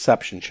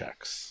perception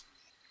checks.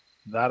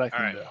 That I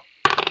can do.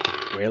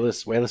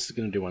 Wayless is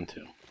going to do one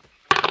too.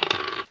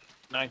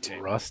 19.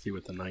 Rusty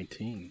with the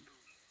 19.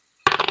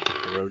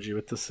 Hiroji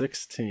with the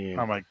 16.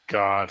 Oh my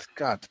god.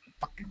 God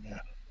fucking yeah.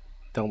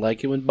 Don't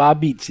like it when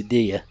Bob beats you, do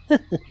you?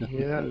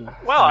 yeah.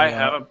 Well, I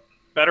have a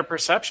better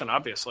perception,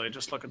 obviously.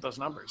 Just look at those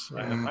numbers.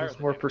 I have higher It's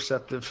more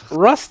perceptive.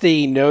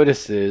 Rusty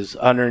notices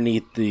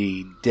underneath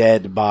the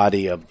dead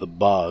body of the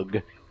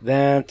bug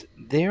that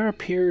there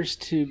appears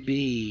to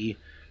be,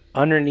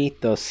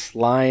 underneath the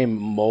slime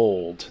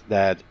mold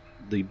that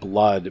the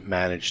blood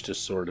managed to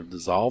sort of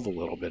dissolve a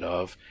little bit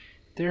of,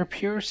 there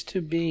appears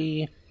to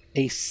be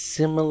a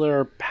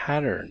similar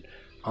pattern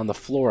on the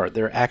floor.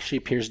 There actually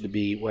appears to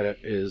be what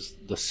is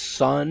the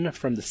sun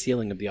from the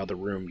ceiling of the other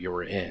room you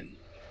were in.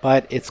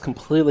 But it's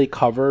completely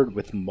covered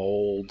with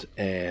mold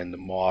and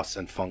moss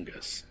and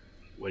fungus.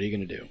 What are you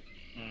going to do?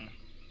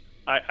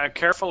 I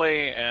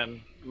carefully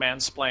and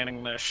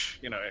mansplaining-ish,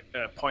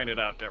 point it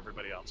out to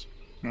everybody else.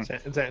 Does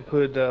that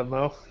include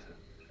Mo?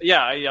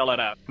 Yeah, I yell it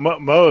out.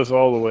 Mo is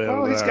all the way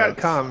over he's there. got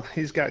comm.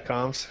 He's got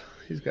comms.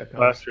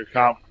 That's your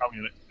comm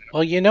unit.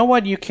 Well, you know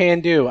what you can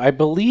do? I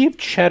believe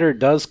Cheddar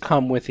does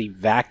come with a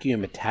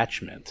vacuum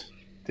attachment.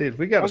 Dude,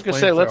 we got. I was gonna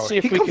say, let's see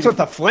if he we comes can. with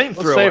a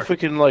flamethrower. Let's see if we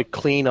can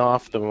clean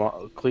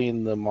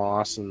the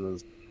moss and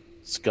the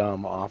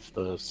scum off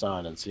the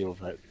sun and see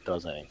if it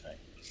does anything.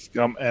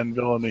 Scum and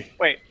villainy.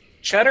 Wait,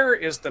 Cheddar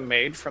is the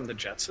maid from the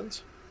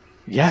Jetsons?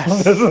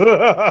 Yes.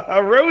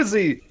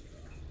 Rosie.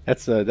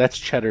 That's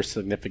Cheddar's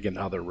significant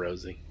other,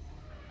 Rosie.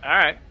 All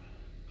right.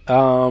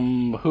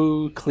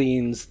 Who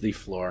cleans the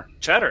floor?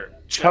 Cheddar.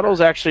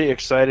 Tuttle's actually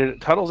excited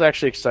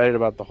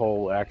about the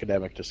whole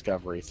academic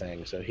discovery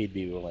thing, so he'd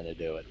be willing to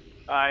do it.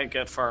 I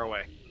get far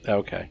away.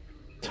 Okay.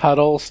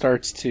 Tuttle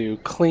starts to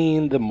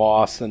clean the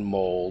moss and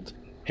mold,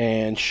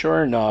 and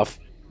sure enough,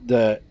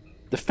 the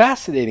The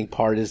fascinating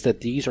part is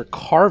that these are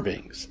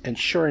carvings, and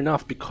sure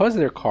enough, because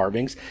they're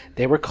carvings,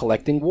 they were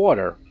collecting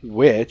water,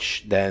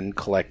 which then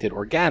collected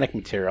organic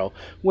material,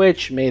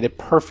 which made a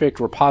perfect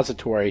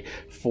repository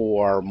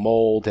for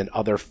mold and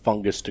other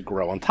fungus to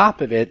grow on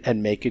top of it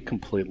and make it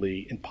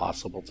completely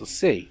impossible to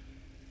see.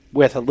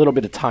 With a little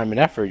bit of time and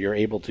effort, you're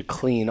able to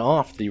clean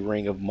off the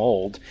ring of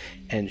mold,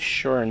 and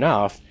sure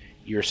enough,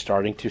 you're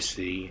starting to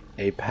see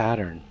a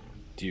pattern.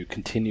 Do you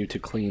continue to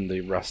clean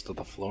the rest of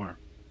the floor?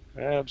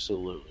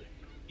 Absolutely.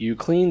 You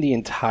clean the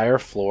entire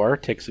floor,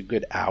 takes a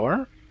good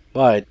hour,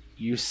 but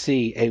you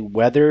see a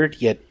weathered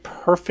yet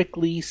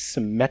perfectly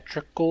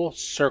symmetrical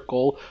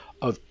circle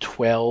of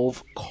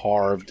 12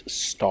 carved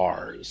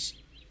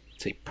stars.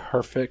 It's a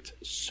perfect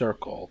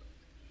circle.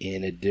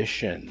 In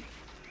addition,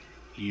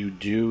 you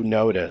do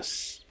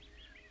notice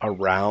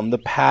around the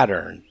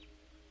pattern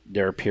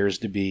there appears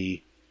to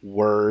be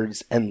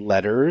words and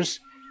letters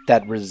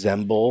that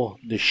resemble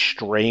the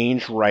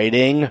strange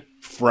writing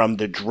from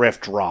the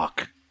Drift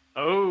Rock.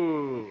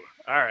 Oh,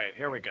 all right,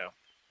 here we go.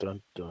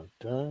 Dun, dun,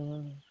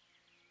 dun.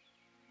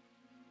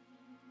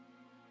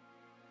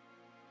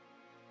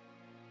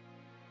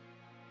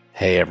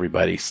 Hey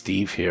everybody,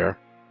 Steve here.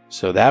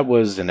 So that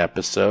was an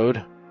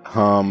episode.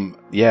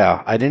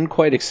 Yeah, I didn't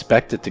quite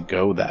expect it to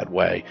go that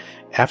way.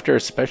 After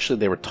especially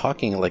they were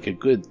talking like a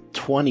good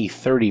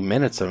 20-30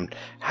 minutes on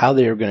how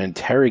they were going to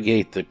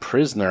interrogate the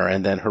prisoner,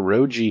 and then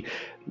Hiroji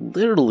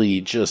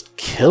literally just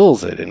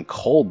kills it in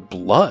cold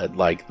blood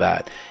like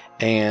that.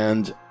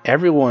 And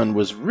everyone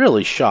was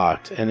really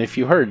shocked. And if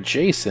you heard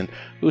Jason,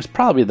 who's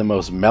probably the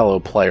most mellow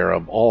player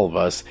of all of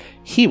us,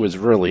 he was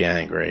really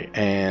angry.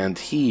 And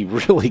he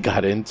really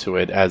got into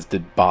it, as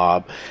did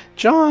Bob.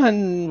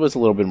 John was a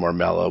little bit more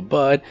mellow.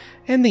 But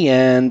in the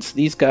end,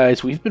 these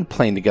guys, we've been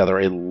playing together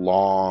a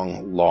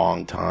long,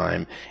 long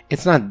time.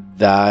 It's not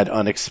that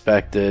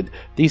unexpected.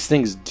 These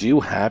things do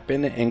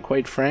happen. And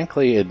quite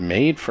frankly, it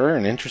made for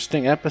an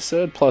interesting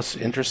episode, plus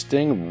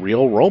interesting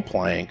real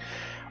role-playing.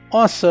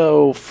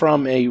 Also,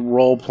 from a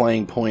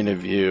role-playing point of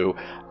view,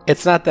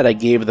 it's not that I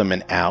gave them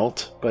an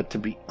out, but to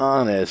be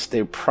honest,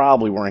 they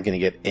probably weren't going to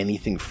get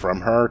anything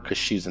from her because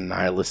she's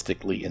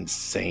nihilistically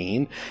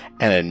insane,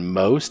 and at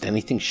most,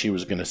 anything she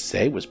was going to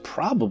say was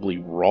probably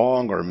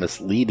wrong or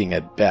misleading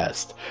at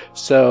best.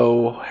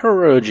 So,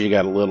 Hiroji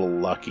got a little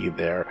lucky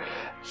there.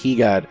 He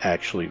got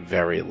actually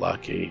very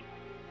lucky.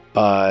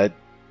 But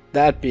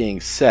that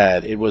being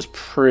said, it was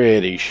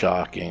pretty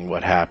shocking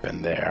what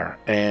happened there,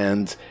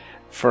 and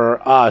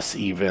for us,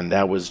 even,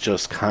 that was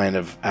just kind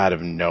of out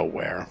of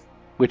nowhere.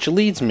 Which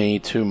leads me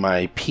to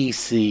my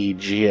PC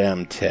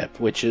GM tip,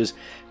 which is,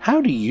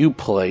 how do you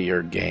play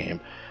your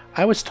game?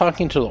 I was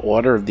talking to the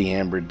Order of the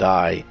Amber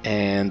Die,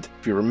 and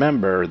if you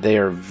remember, they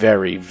are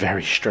very,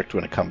 very strict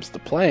when it comes to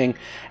playing,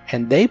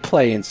 and they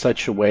play in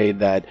such a way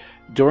that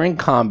during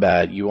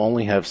combat, you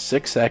only have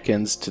 6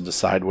 seconds to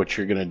decide what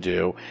you're going to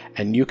do,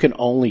 and you can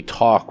only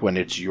talk when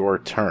it's your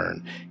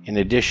turn. In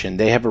addition,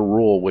 they have a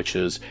rule which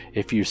is,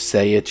 if you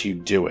say it, you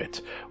do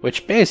it,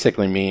 which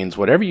basically means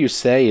whatever you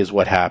say is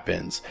what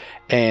happens.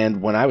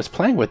 And when I was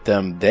playing with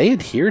them, they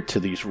adhered to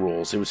these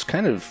rules. It was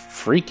kind of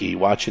freaky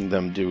watching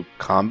them do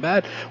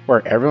combat,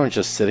 where everyone's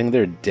just sitting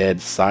there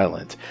dead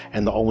silent,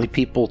 and the only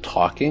people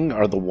talking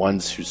are the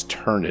ones whose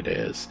turn it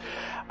is.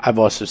 I've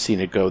also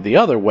seen it go the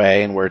other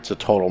way, and where it's a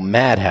total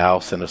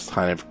madhouse and it's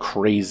kind of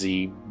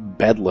crazy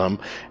bedlam,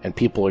 and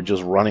people are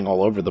just running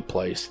all over the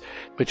place.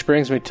 Which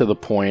brings me to the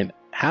point,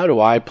 how do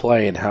I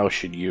play and how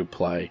should you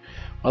play?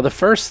 Well, the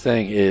first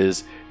thing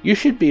is, you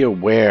should be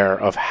aware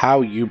of how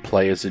you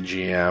play as a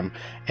GM,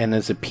 and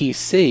as a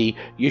PC,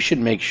 you should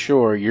make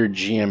sure your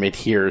GM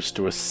adheres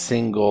to a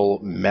single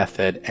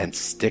method and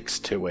sticks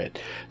to it.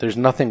 There's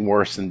nothing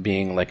worse than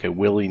being like a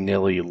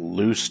willy-nilly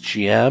loose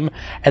GM,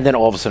 and then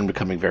all of a sudden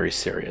becoming very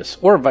serious,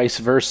 or vice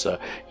versa.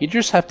 You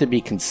just have to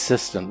be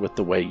consistent with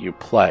the way you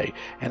play,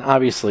 and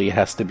obviously it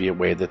has to be a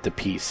way that the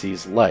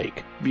PCs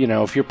like. You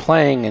know, if you're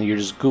playing and you're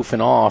just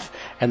goofing off,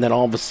 and then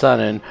all of a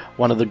sudden,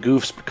 one of the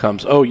goofs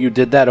becomes, oh, you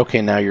did that?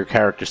 Okay, now your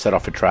character set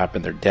off a trap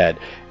and they're dead.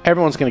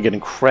 Everyone's going to get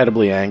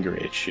incredibly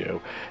angry at you.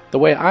 The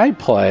way I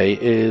play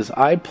is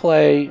I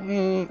play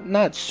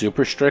not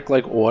super strict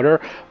like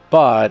Order,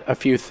 but a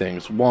few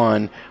things.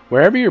 One,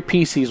 wherever your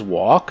PCs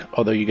walk,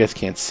 although you guys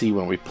can't see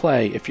when we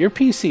play, if your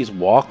PCs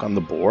walk on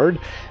the board,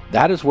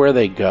 that is where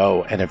they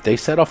go, and if they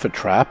set off a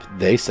trap,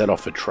 they set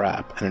off a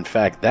trap. And in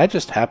fact, that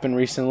just happened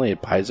recently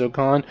at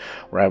PaizoCon,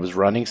 where I was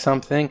running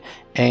something,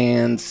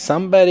 and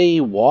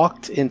somebody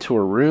walked into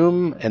a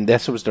room, and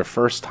this was their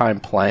first time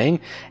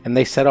playing, and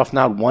they set off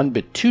not one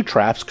but 2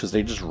 traps because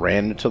they just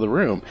ran into the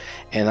room.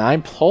 And I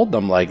told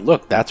them, like,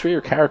 look, that's where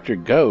your character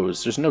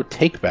goes. There's no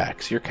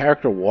takebacks. Your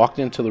character walked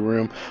into the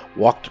room,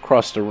 walked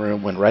across the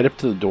room, went right up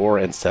to the door,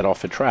 and set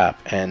off a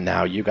trap. And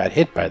now you got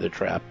hit by the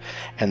trap.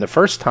 And the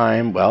first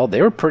time, well,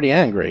 they were pretty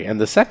angry.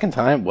 And the second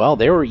time, well,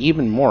 they were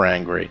even more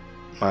angry.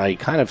 I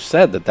kind of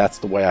said that that's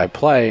the way I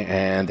play,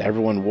 and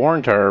everyone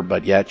warned her,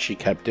 but yet she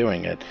kept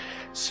doing it.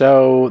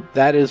 So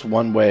that is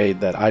one way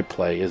that I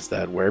play, is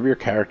that wherever your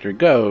character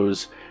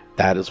goes,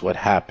 that is what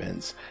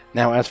happens.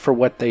 Now, as for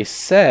what they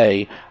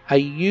say, I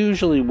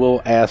usually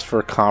will ask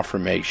for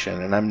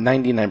confirmation, and I'm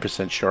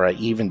 99% sure I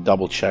even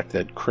double-checked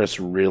that Chris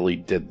really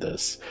did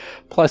this.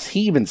 Plus,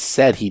 he even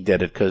said he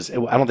did it, because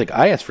I don't think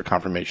I asked for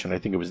confirmation. I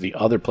think it was the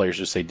other players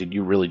who say, did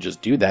you really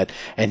just do that?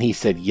 And he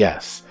said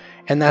yes.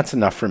 And that's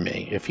enough for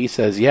me. If he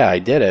says, yeah, I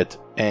did it,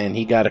 and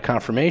he got a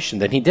confirmation,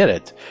 then he did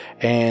it.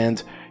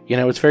 And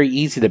it's very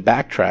easy to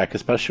backtrack,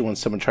 especially when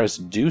someone tries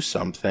to do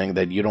something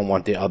that you don't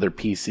want the other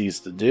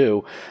PCs to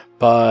do.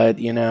 But,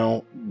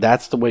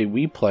 that's the way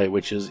we play,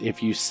 which is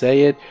if you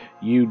say it,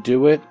 you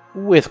do it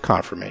with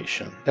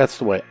confirmation. That's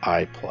the way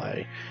I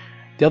play.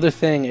 The other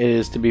thing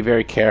is to be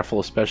very careful,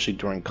 especially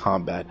during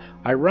combat.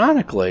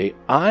 Ironically,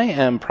 I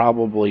am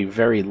probably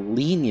very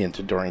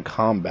lenient during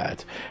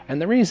combat.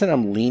 And the reason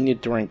I'm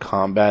lenient during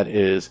combat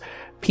is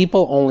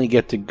people only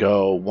get to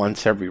go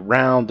once every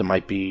round. It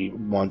might be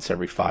once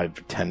every 5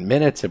 to 10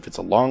 minutes if it's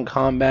a long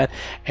combat,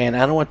 and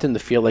I don't want them to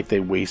feel like they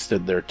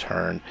wasted their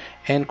turn.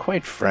 And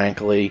quite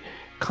frankly,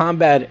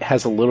 combat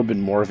has a little bit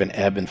more of an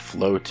ebb and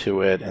flow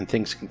to it, and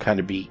things can kind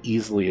of be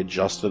easily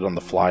adjusted on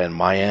the fly on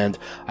my end.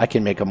 I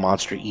can make a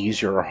monster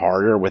easier or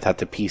harder without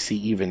the PC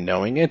even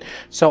knowing it.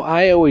 So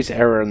I always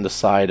err on the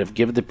side of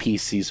give the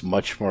PCs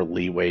much more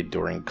leeway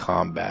during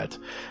combat.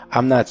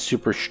 I'm not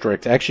super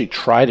strict. I actually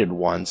tried it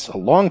once a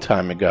long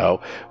time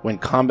ago when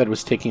combat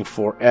was taking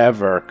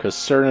forever because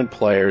certain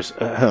players,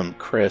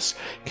 Chris,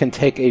 can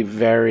take a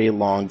very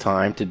long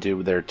time to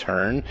do their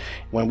turn.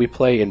 When we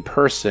play in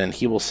person,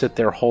 he will sit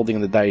there holding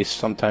the dice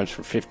sometimes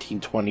for 15,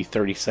 20,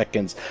 30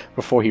 seconds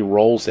before he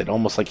rolls it,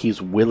 almost like he's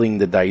willing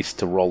the dice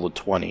to roll a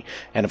 20.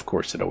 And of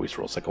course, it always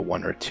rolls like a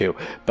 1 or 2,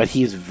 but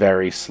he's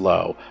very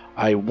slow.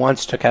 I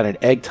once took out an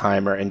egg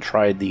timer and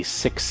tried the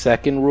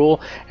 6-second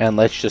rule, and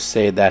let's just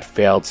say that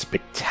failed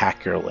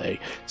spectacularly,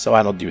 so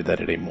I don't do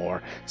that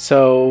anymore.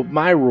 So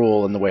my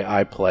rule in the way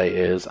I play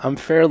is I'm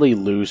fairly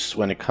loose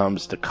when it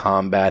comes to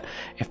combat.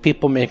 If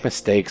people make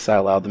mistakes, I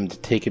allow them to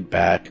take it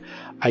back.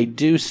 I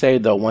do say,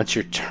 though, once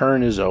your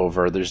turn is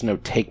over, there's no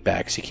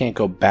takebacks. You can't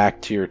go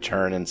back to your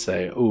turn and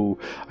say, ooh,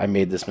 I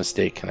made this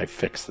mistake, can I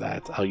fix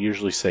that? I'll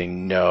usually say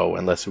no,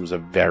 unless it was a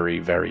very,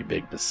 very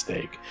big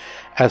mistake.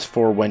 As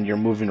for when you're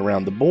moving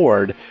around the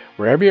board,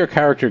 wherever your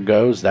character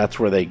goes, that's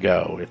where they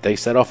go. If they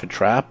set off a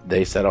trap,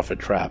 they set off a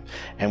trap.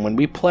 And when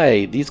we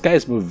play, these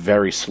guys move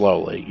very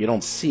slowly. You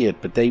don't see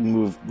it, but they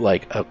move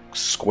like a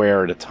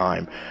square at a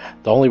time.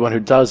 The only one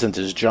who doesn't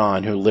is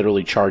John, who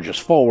literally charges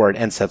forward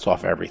and sets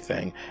off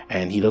everything.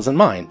 And he doesn't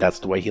mind. That's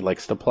the way he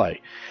likes to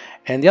play.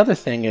 And the other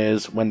thing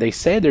is, when they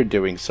say they're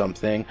doing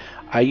something,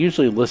 I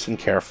usually listen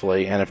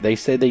carefully, and if they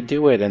say they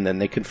do it and then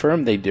they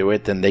confirm they do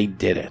it, then they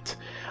did it.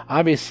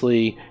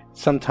 Obviously,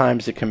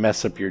 sometimes it can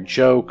mess up your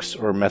jokes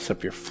or mess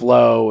up your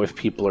flow if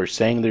people are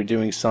saying they're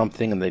doing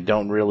something and they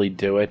don't really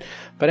do it.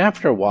 But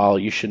after a while,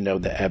 you should know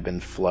the ebb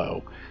and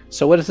flow.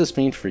 So what does this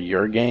mean for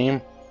your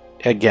game?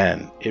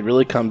 Again, it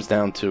really comes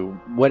down to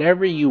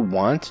whatever you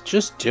want,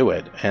 just do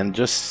it and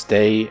just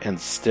stay and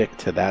stick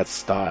to that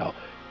style.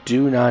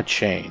 Do not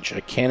change. I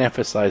can't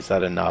emphasize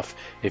that enough.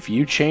 If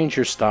you change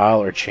your style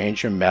or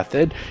change your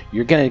method,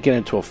 you're going to get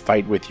into a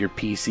fight with your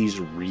PCs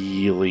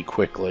really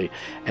quickly.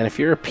 And if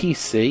you're a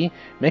PC,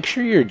 make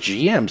sure your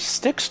GM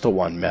sticks to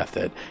one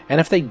method. And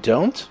if they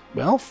don't,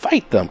 well,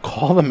 fight them.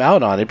 Call them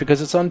out on it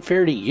because it's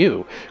unfair to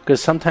you.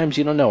 Because sometimes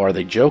you don't know, are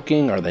they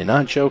joking? Are they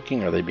not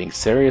joking? Are they being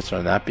serious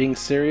or not being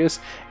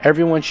serious?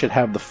 Everyone should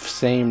have the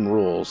same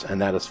rules,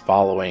 and that is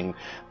following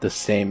the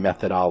same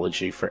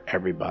methodology for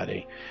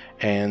everybody.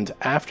 And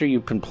after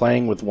you've been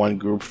playing with one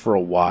group for a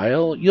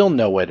while, you'll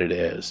know what it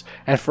is.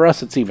 And for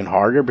us, it's even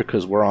harder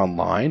because we're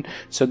online,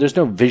 so there's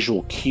no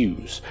visual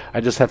cues.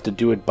 I just have to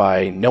do it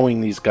by knowing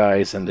these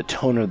guys and the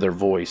tone of their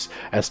voice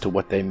as to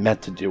what they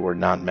meant to do or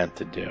not meant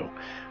to do.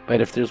 But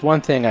if there's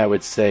one thing I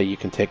would say you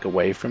can take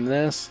away from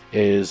this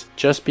is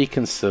just be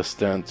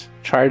consistent.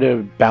 Try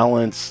to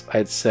balance,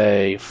 I'd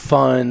say,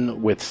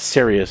 fun with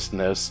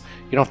seriousness.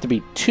 You don't have to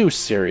be too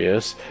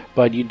serious,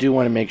 but you do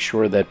want to make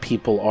sure that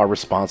people are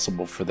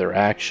responsible for their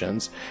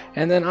actions.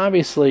 And then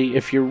obviously,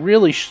 if you're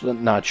really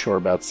not sure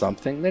about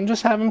something, then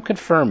just have them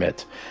confirm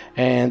it.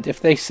 And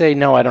if they say,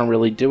 no, I don't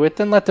really do it,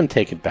 then let them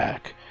take it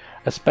back.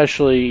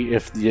 Especially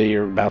if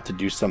you're about to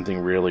do something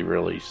really,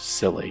 really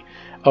silly.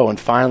 Oh, and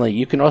finally,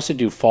 you can also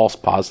do false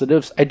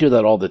positives. I do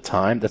that all the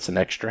time. That's an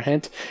extra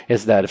hint,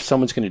 is that if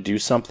someone's going to do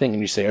something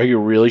and you say, are you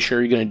really sure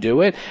you're going to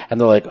do it? And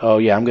they're like, oh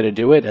yeah, I'm going to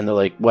do it. And they're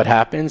like, what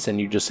happens?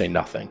 And you just say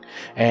nothing.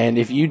 And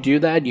if you do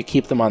that, you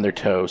keep them on their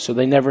toes. So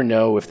they never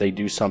know if they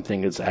do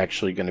something that's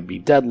actually going to be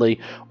deadly,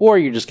 or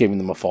you're just giving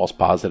them a false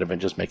positive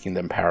and just making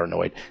them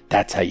paranoid.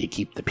 That's how you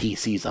keep the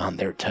PCs on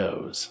their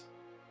toes.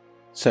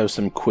 So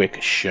some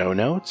quick show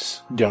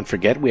notes. Don't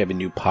forget, we have a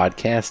new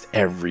podcast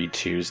every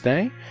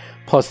Tuesday.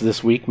 Plus,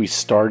 this week we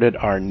started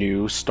our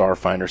new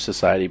Starfinder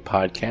Society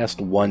podcast,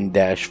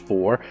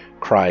 1-4,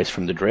 Cries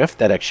from the Drift.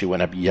 That actually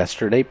went up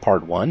yesterday,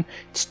 part 1.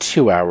 It's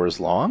 2 hours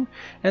long,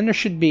 and there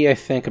should be, I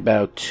think,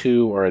 about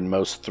 2 or at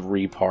most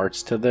 3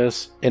 parts to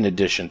this, in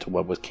addition to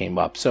what came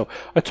up. So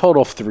a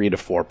total of 3 to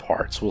 4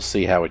 parts. We'll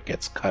see how it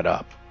gets cut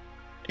up.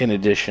 In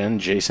addition,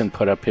 Jason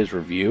put up his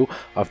review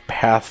of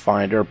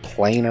Pathfinder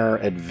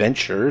Planar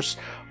Adventures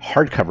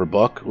hardcover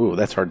book. Ooh,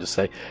 that's hard to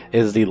say. It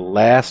is the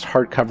last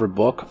hardcover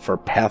book for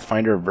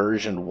Pathfinder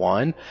version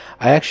 1.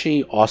 I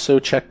actually also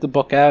checked the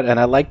book out and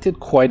I liked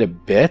it quite a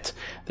bit.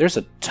 There's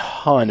a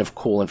ton of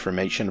cool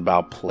information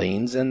about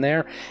planes in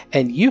there,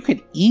 and you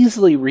could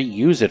easily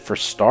reuse it for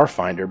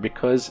Starfinder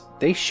because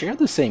they share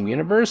the same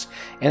universe,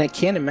 and I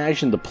can't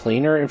imagine the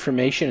planar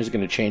information is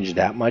going to change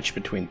that much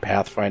between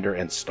Pathfinder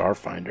and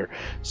Starfinder.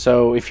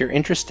 So if you're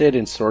interested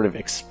in sort of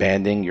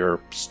expanding your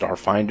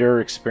Starfinder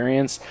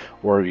experience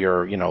or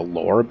your,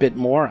 lore a bit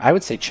more, I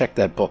would say check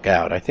that book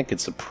out. I think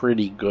it's a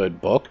pretty good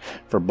book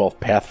for both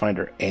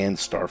Pathfinder and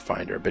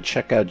Starfinder, but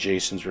check out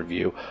Jason's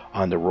review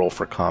on the Roll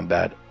for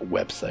Combat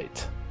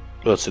website.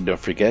 Also, don't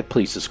forget,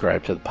 please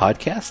subscribe to the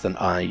podcast on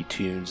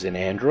iTunes and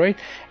Android,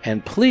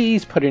 and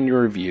please put in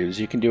your reviews.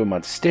 You can do them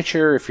on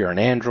Stitcher if you're on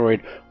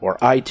Android, or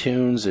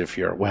iTunes if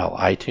you're,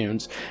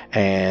 iTunes.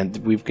 And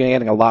we've been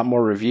getting a lot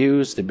more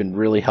reviews. They've been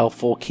really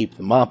helpful. Keep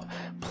them up.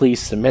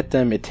 Please submit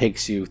them. It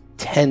takes you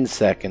 10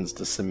 seconds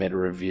to submit a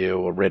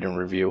written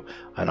review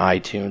on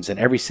iTunes, and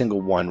every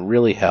single one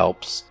really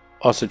helps.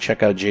 Also,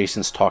 check out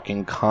Jason's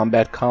Talking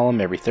Combat column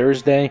every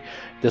Thursday.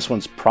 This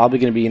one's probably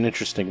going to be an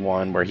interesting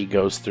one where he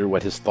goes through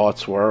what his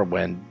thoughts were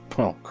when,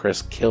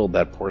 Chris killed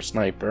that poor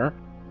sniper.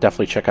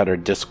 Definitely check out our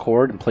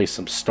Discord and play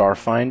some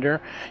Starfinder.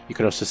 You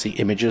could also see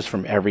images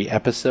from every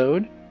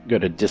episode. Go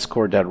to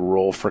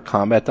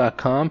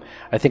discord.rollforcombat.com.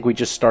 I think we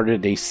just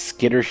started a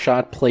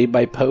Skittershot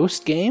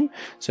play-by-post game,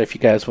 so if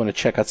you guys want to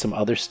check out some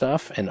other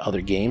stuff and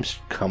other games,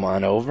 come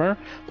on over.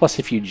 Plus,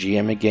 if you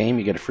GM a game,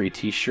 you get a free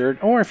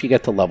t-shirt, or if you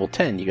get to level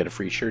 10, you get a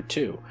free shirt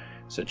too.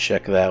 So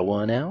check that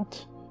one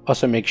out.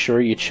 Also, make sure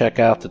you check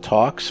out the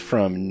talks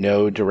from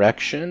No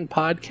Direction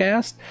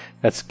podcast.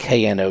 That's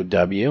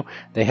KNOW.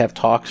 They have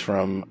talks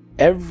from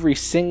every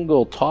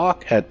single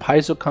talk at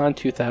PaizoCon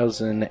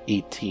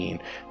 2018.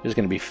 There's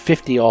going to be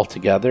 50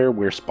 altogether.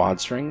 We're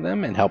sponsoring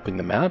them and helping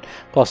them out.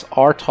 Plus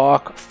our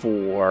talk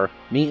for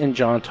me and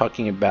John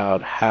talking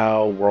about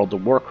how World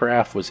of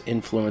Warcraft was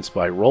influenced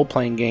by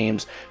role-playing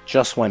games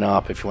just went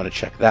up. If you want to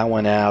check that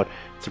one out,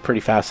 it's a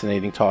pretty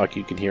fascinating talk.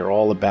 You can hear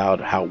all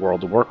about how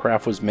World of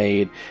Warcraft was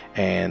made,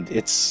 and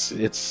it's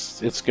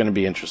going to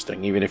be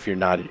interesting. Even if you're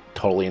not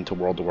totally into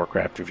World of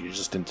Warcraft, if you're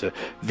just into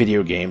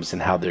video games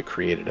and how they're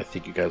created, I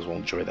think you guys will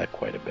enjoy that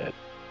quite a bit.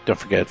 Don't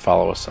forget to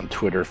follow us on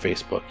Twitter,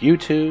 Facebook,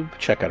 YouTube.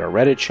 Check out our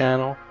Reddit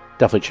channel.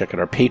 Definitely check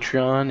out our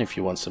Patreon if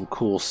you want some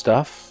cool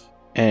stuff.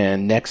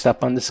 And next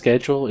up on the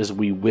schedule is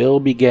we will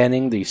be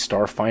getting the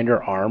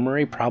Starfinder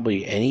Armory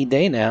probably any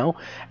day now,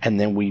 and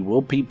then we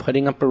will be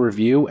putting up a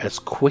review as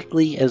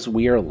quickly as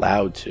we are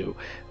allowed to.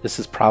 This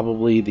is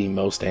probably the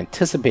most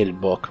anticipated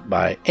book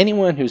by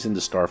anyone who's into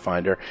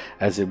Starfinder,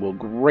 as it will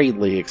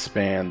greatly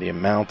expand the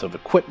amount of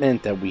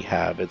equipment that we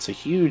have. It's a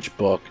huge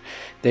book.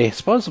 They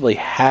supposedly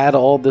had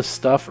all this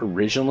stuff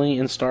originally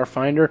in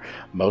Starfinder,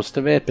 most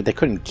of it, but they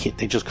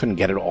just couldn't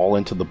get it all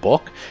into the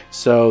book,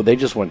 so they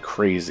just went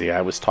crazy.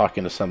 I was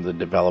talking to some of the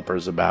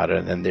developers about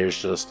it, and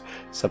there's just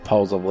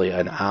supposedly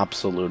an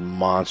absolute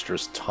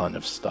monstrous ton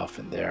of stuff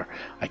in there.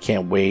 I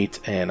can't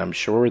wait, and I'm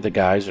sure the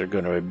guys are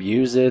going to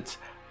abuse it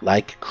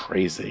like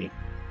crazy.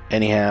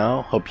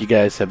 Anyhow, hope you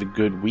guys have a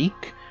good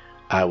week.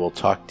 I will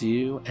talk to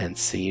you and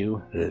see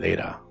you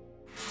later.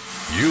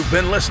 You've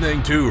been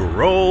listening to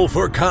Roll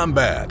for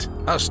Combat,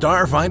 a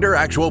Starfinder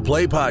actual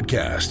play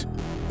podcast.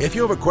 If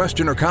you have a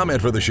question or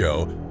comment for the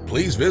show,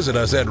 please visit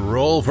us at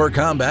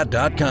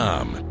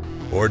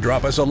rollforcombat.com or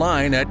drop us a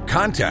line at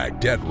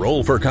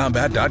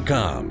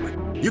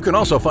contact@rollforcombat.com. You can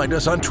also find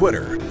us on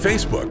Twitter,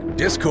 Facebook,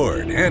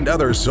 Discord, and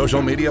other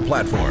social media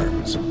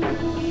platforms.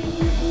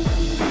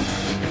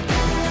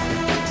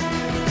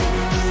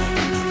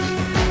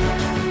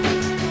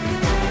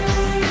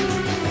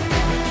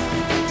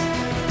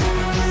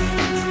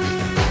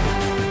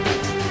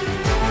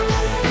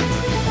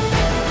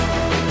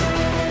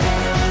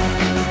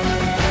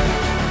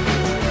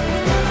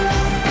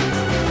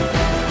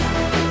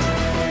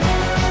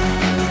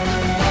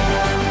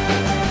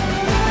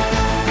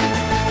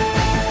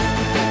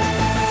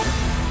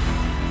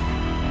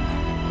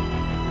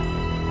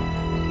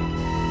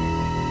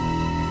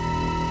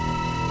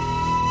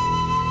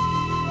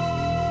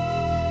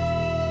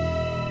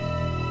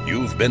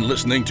 You've been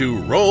listening to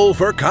Roll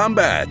for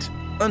Combat.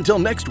 Until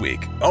next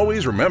week,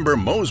 always remember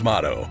Moe's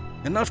motto: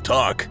 enough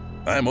talk,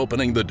 I'm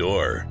opening the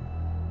door.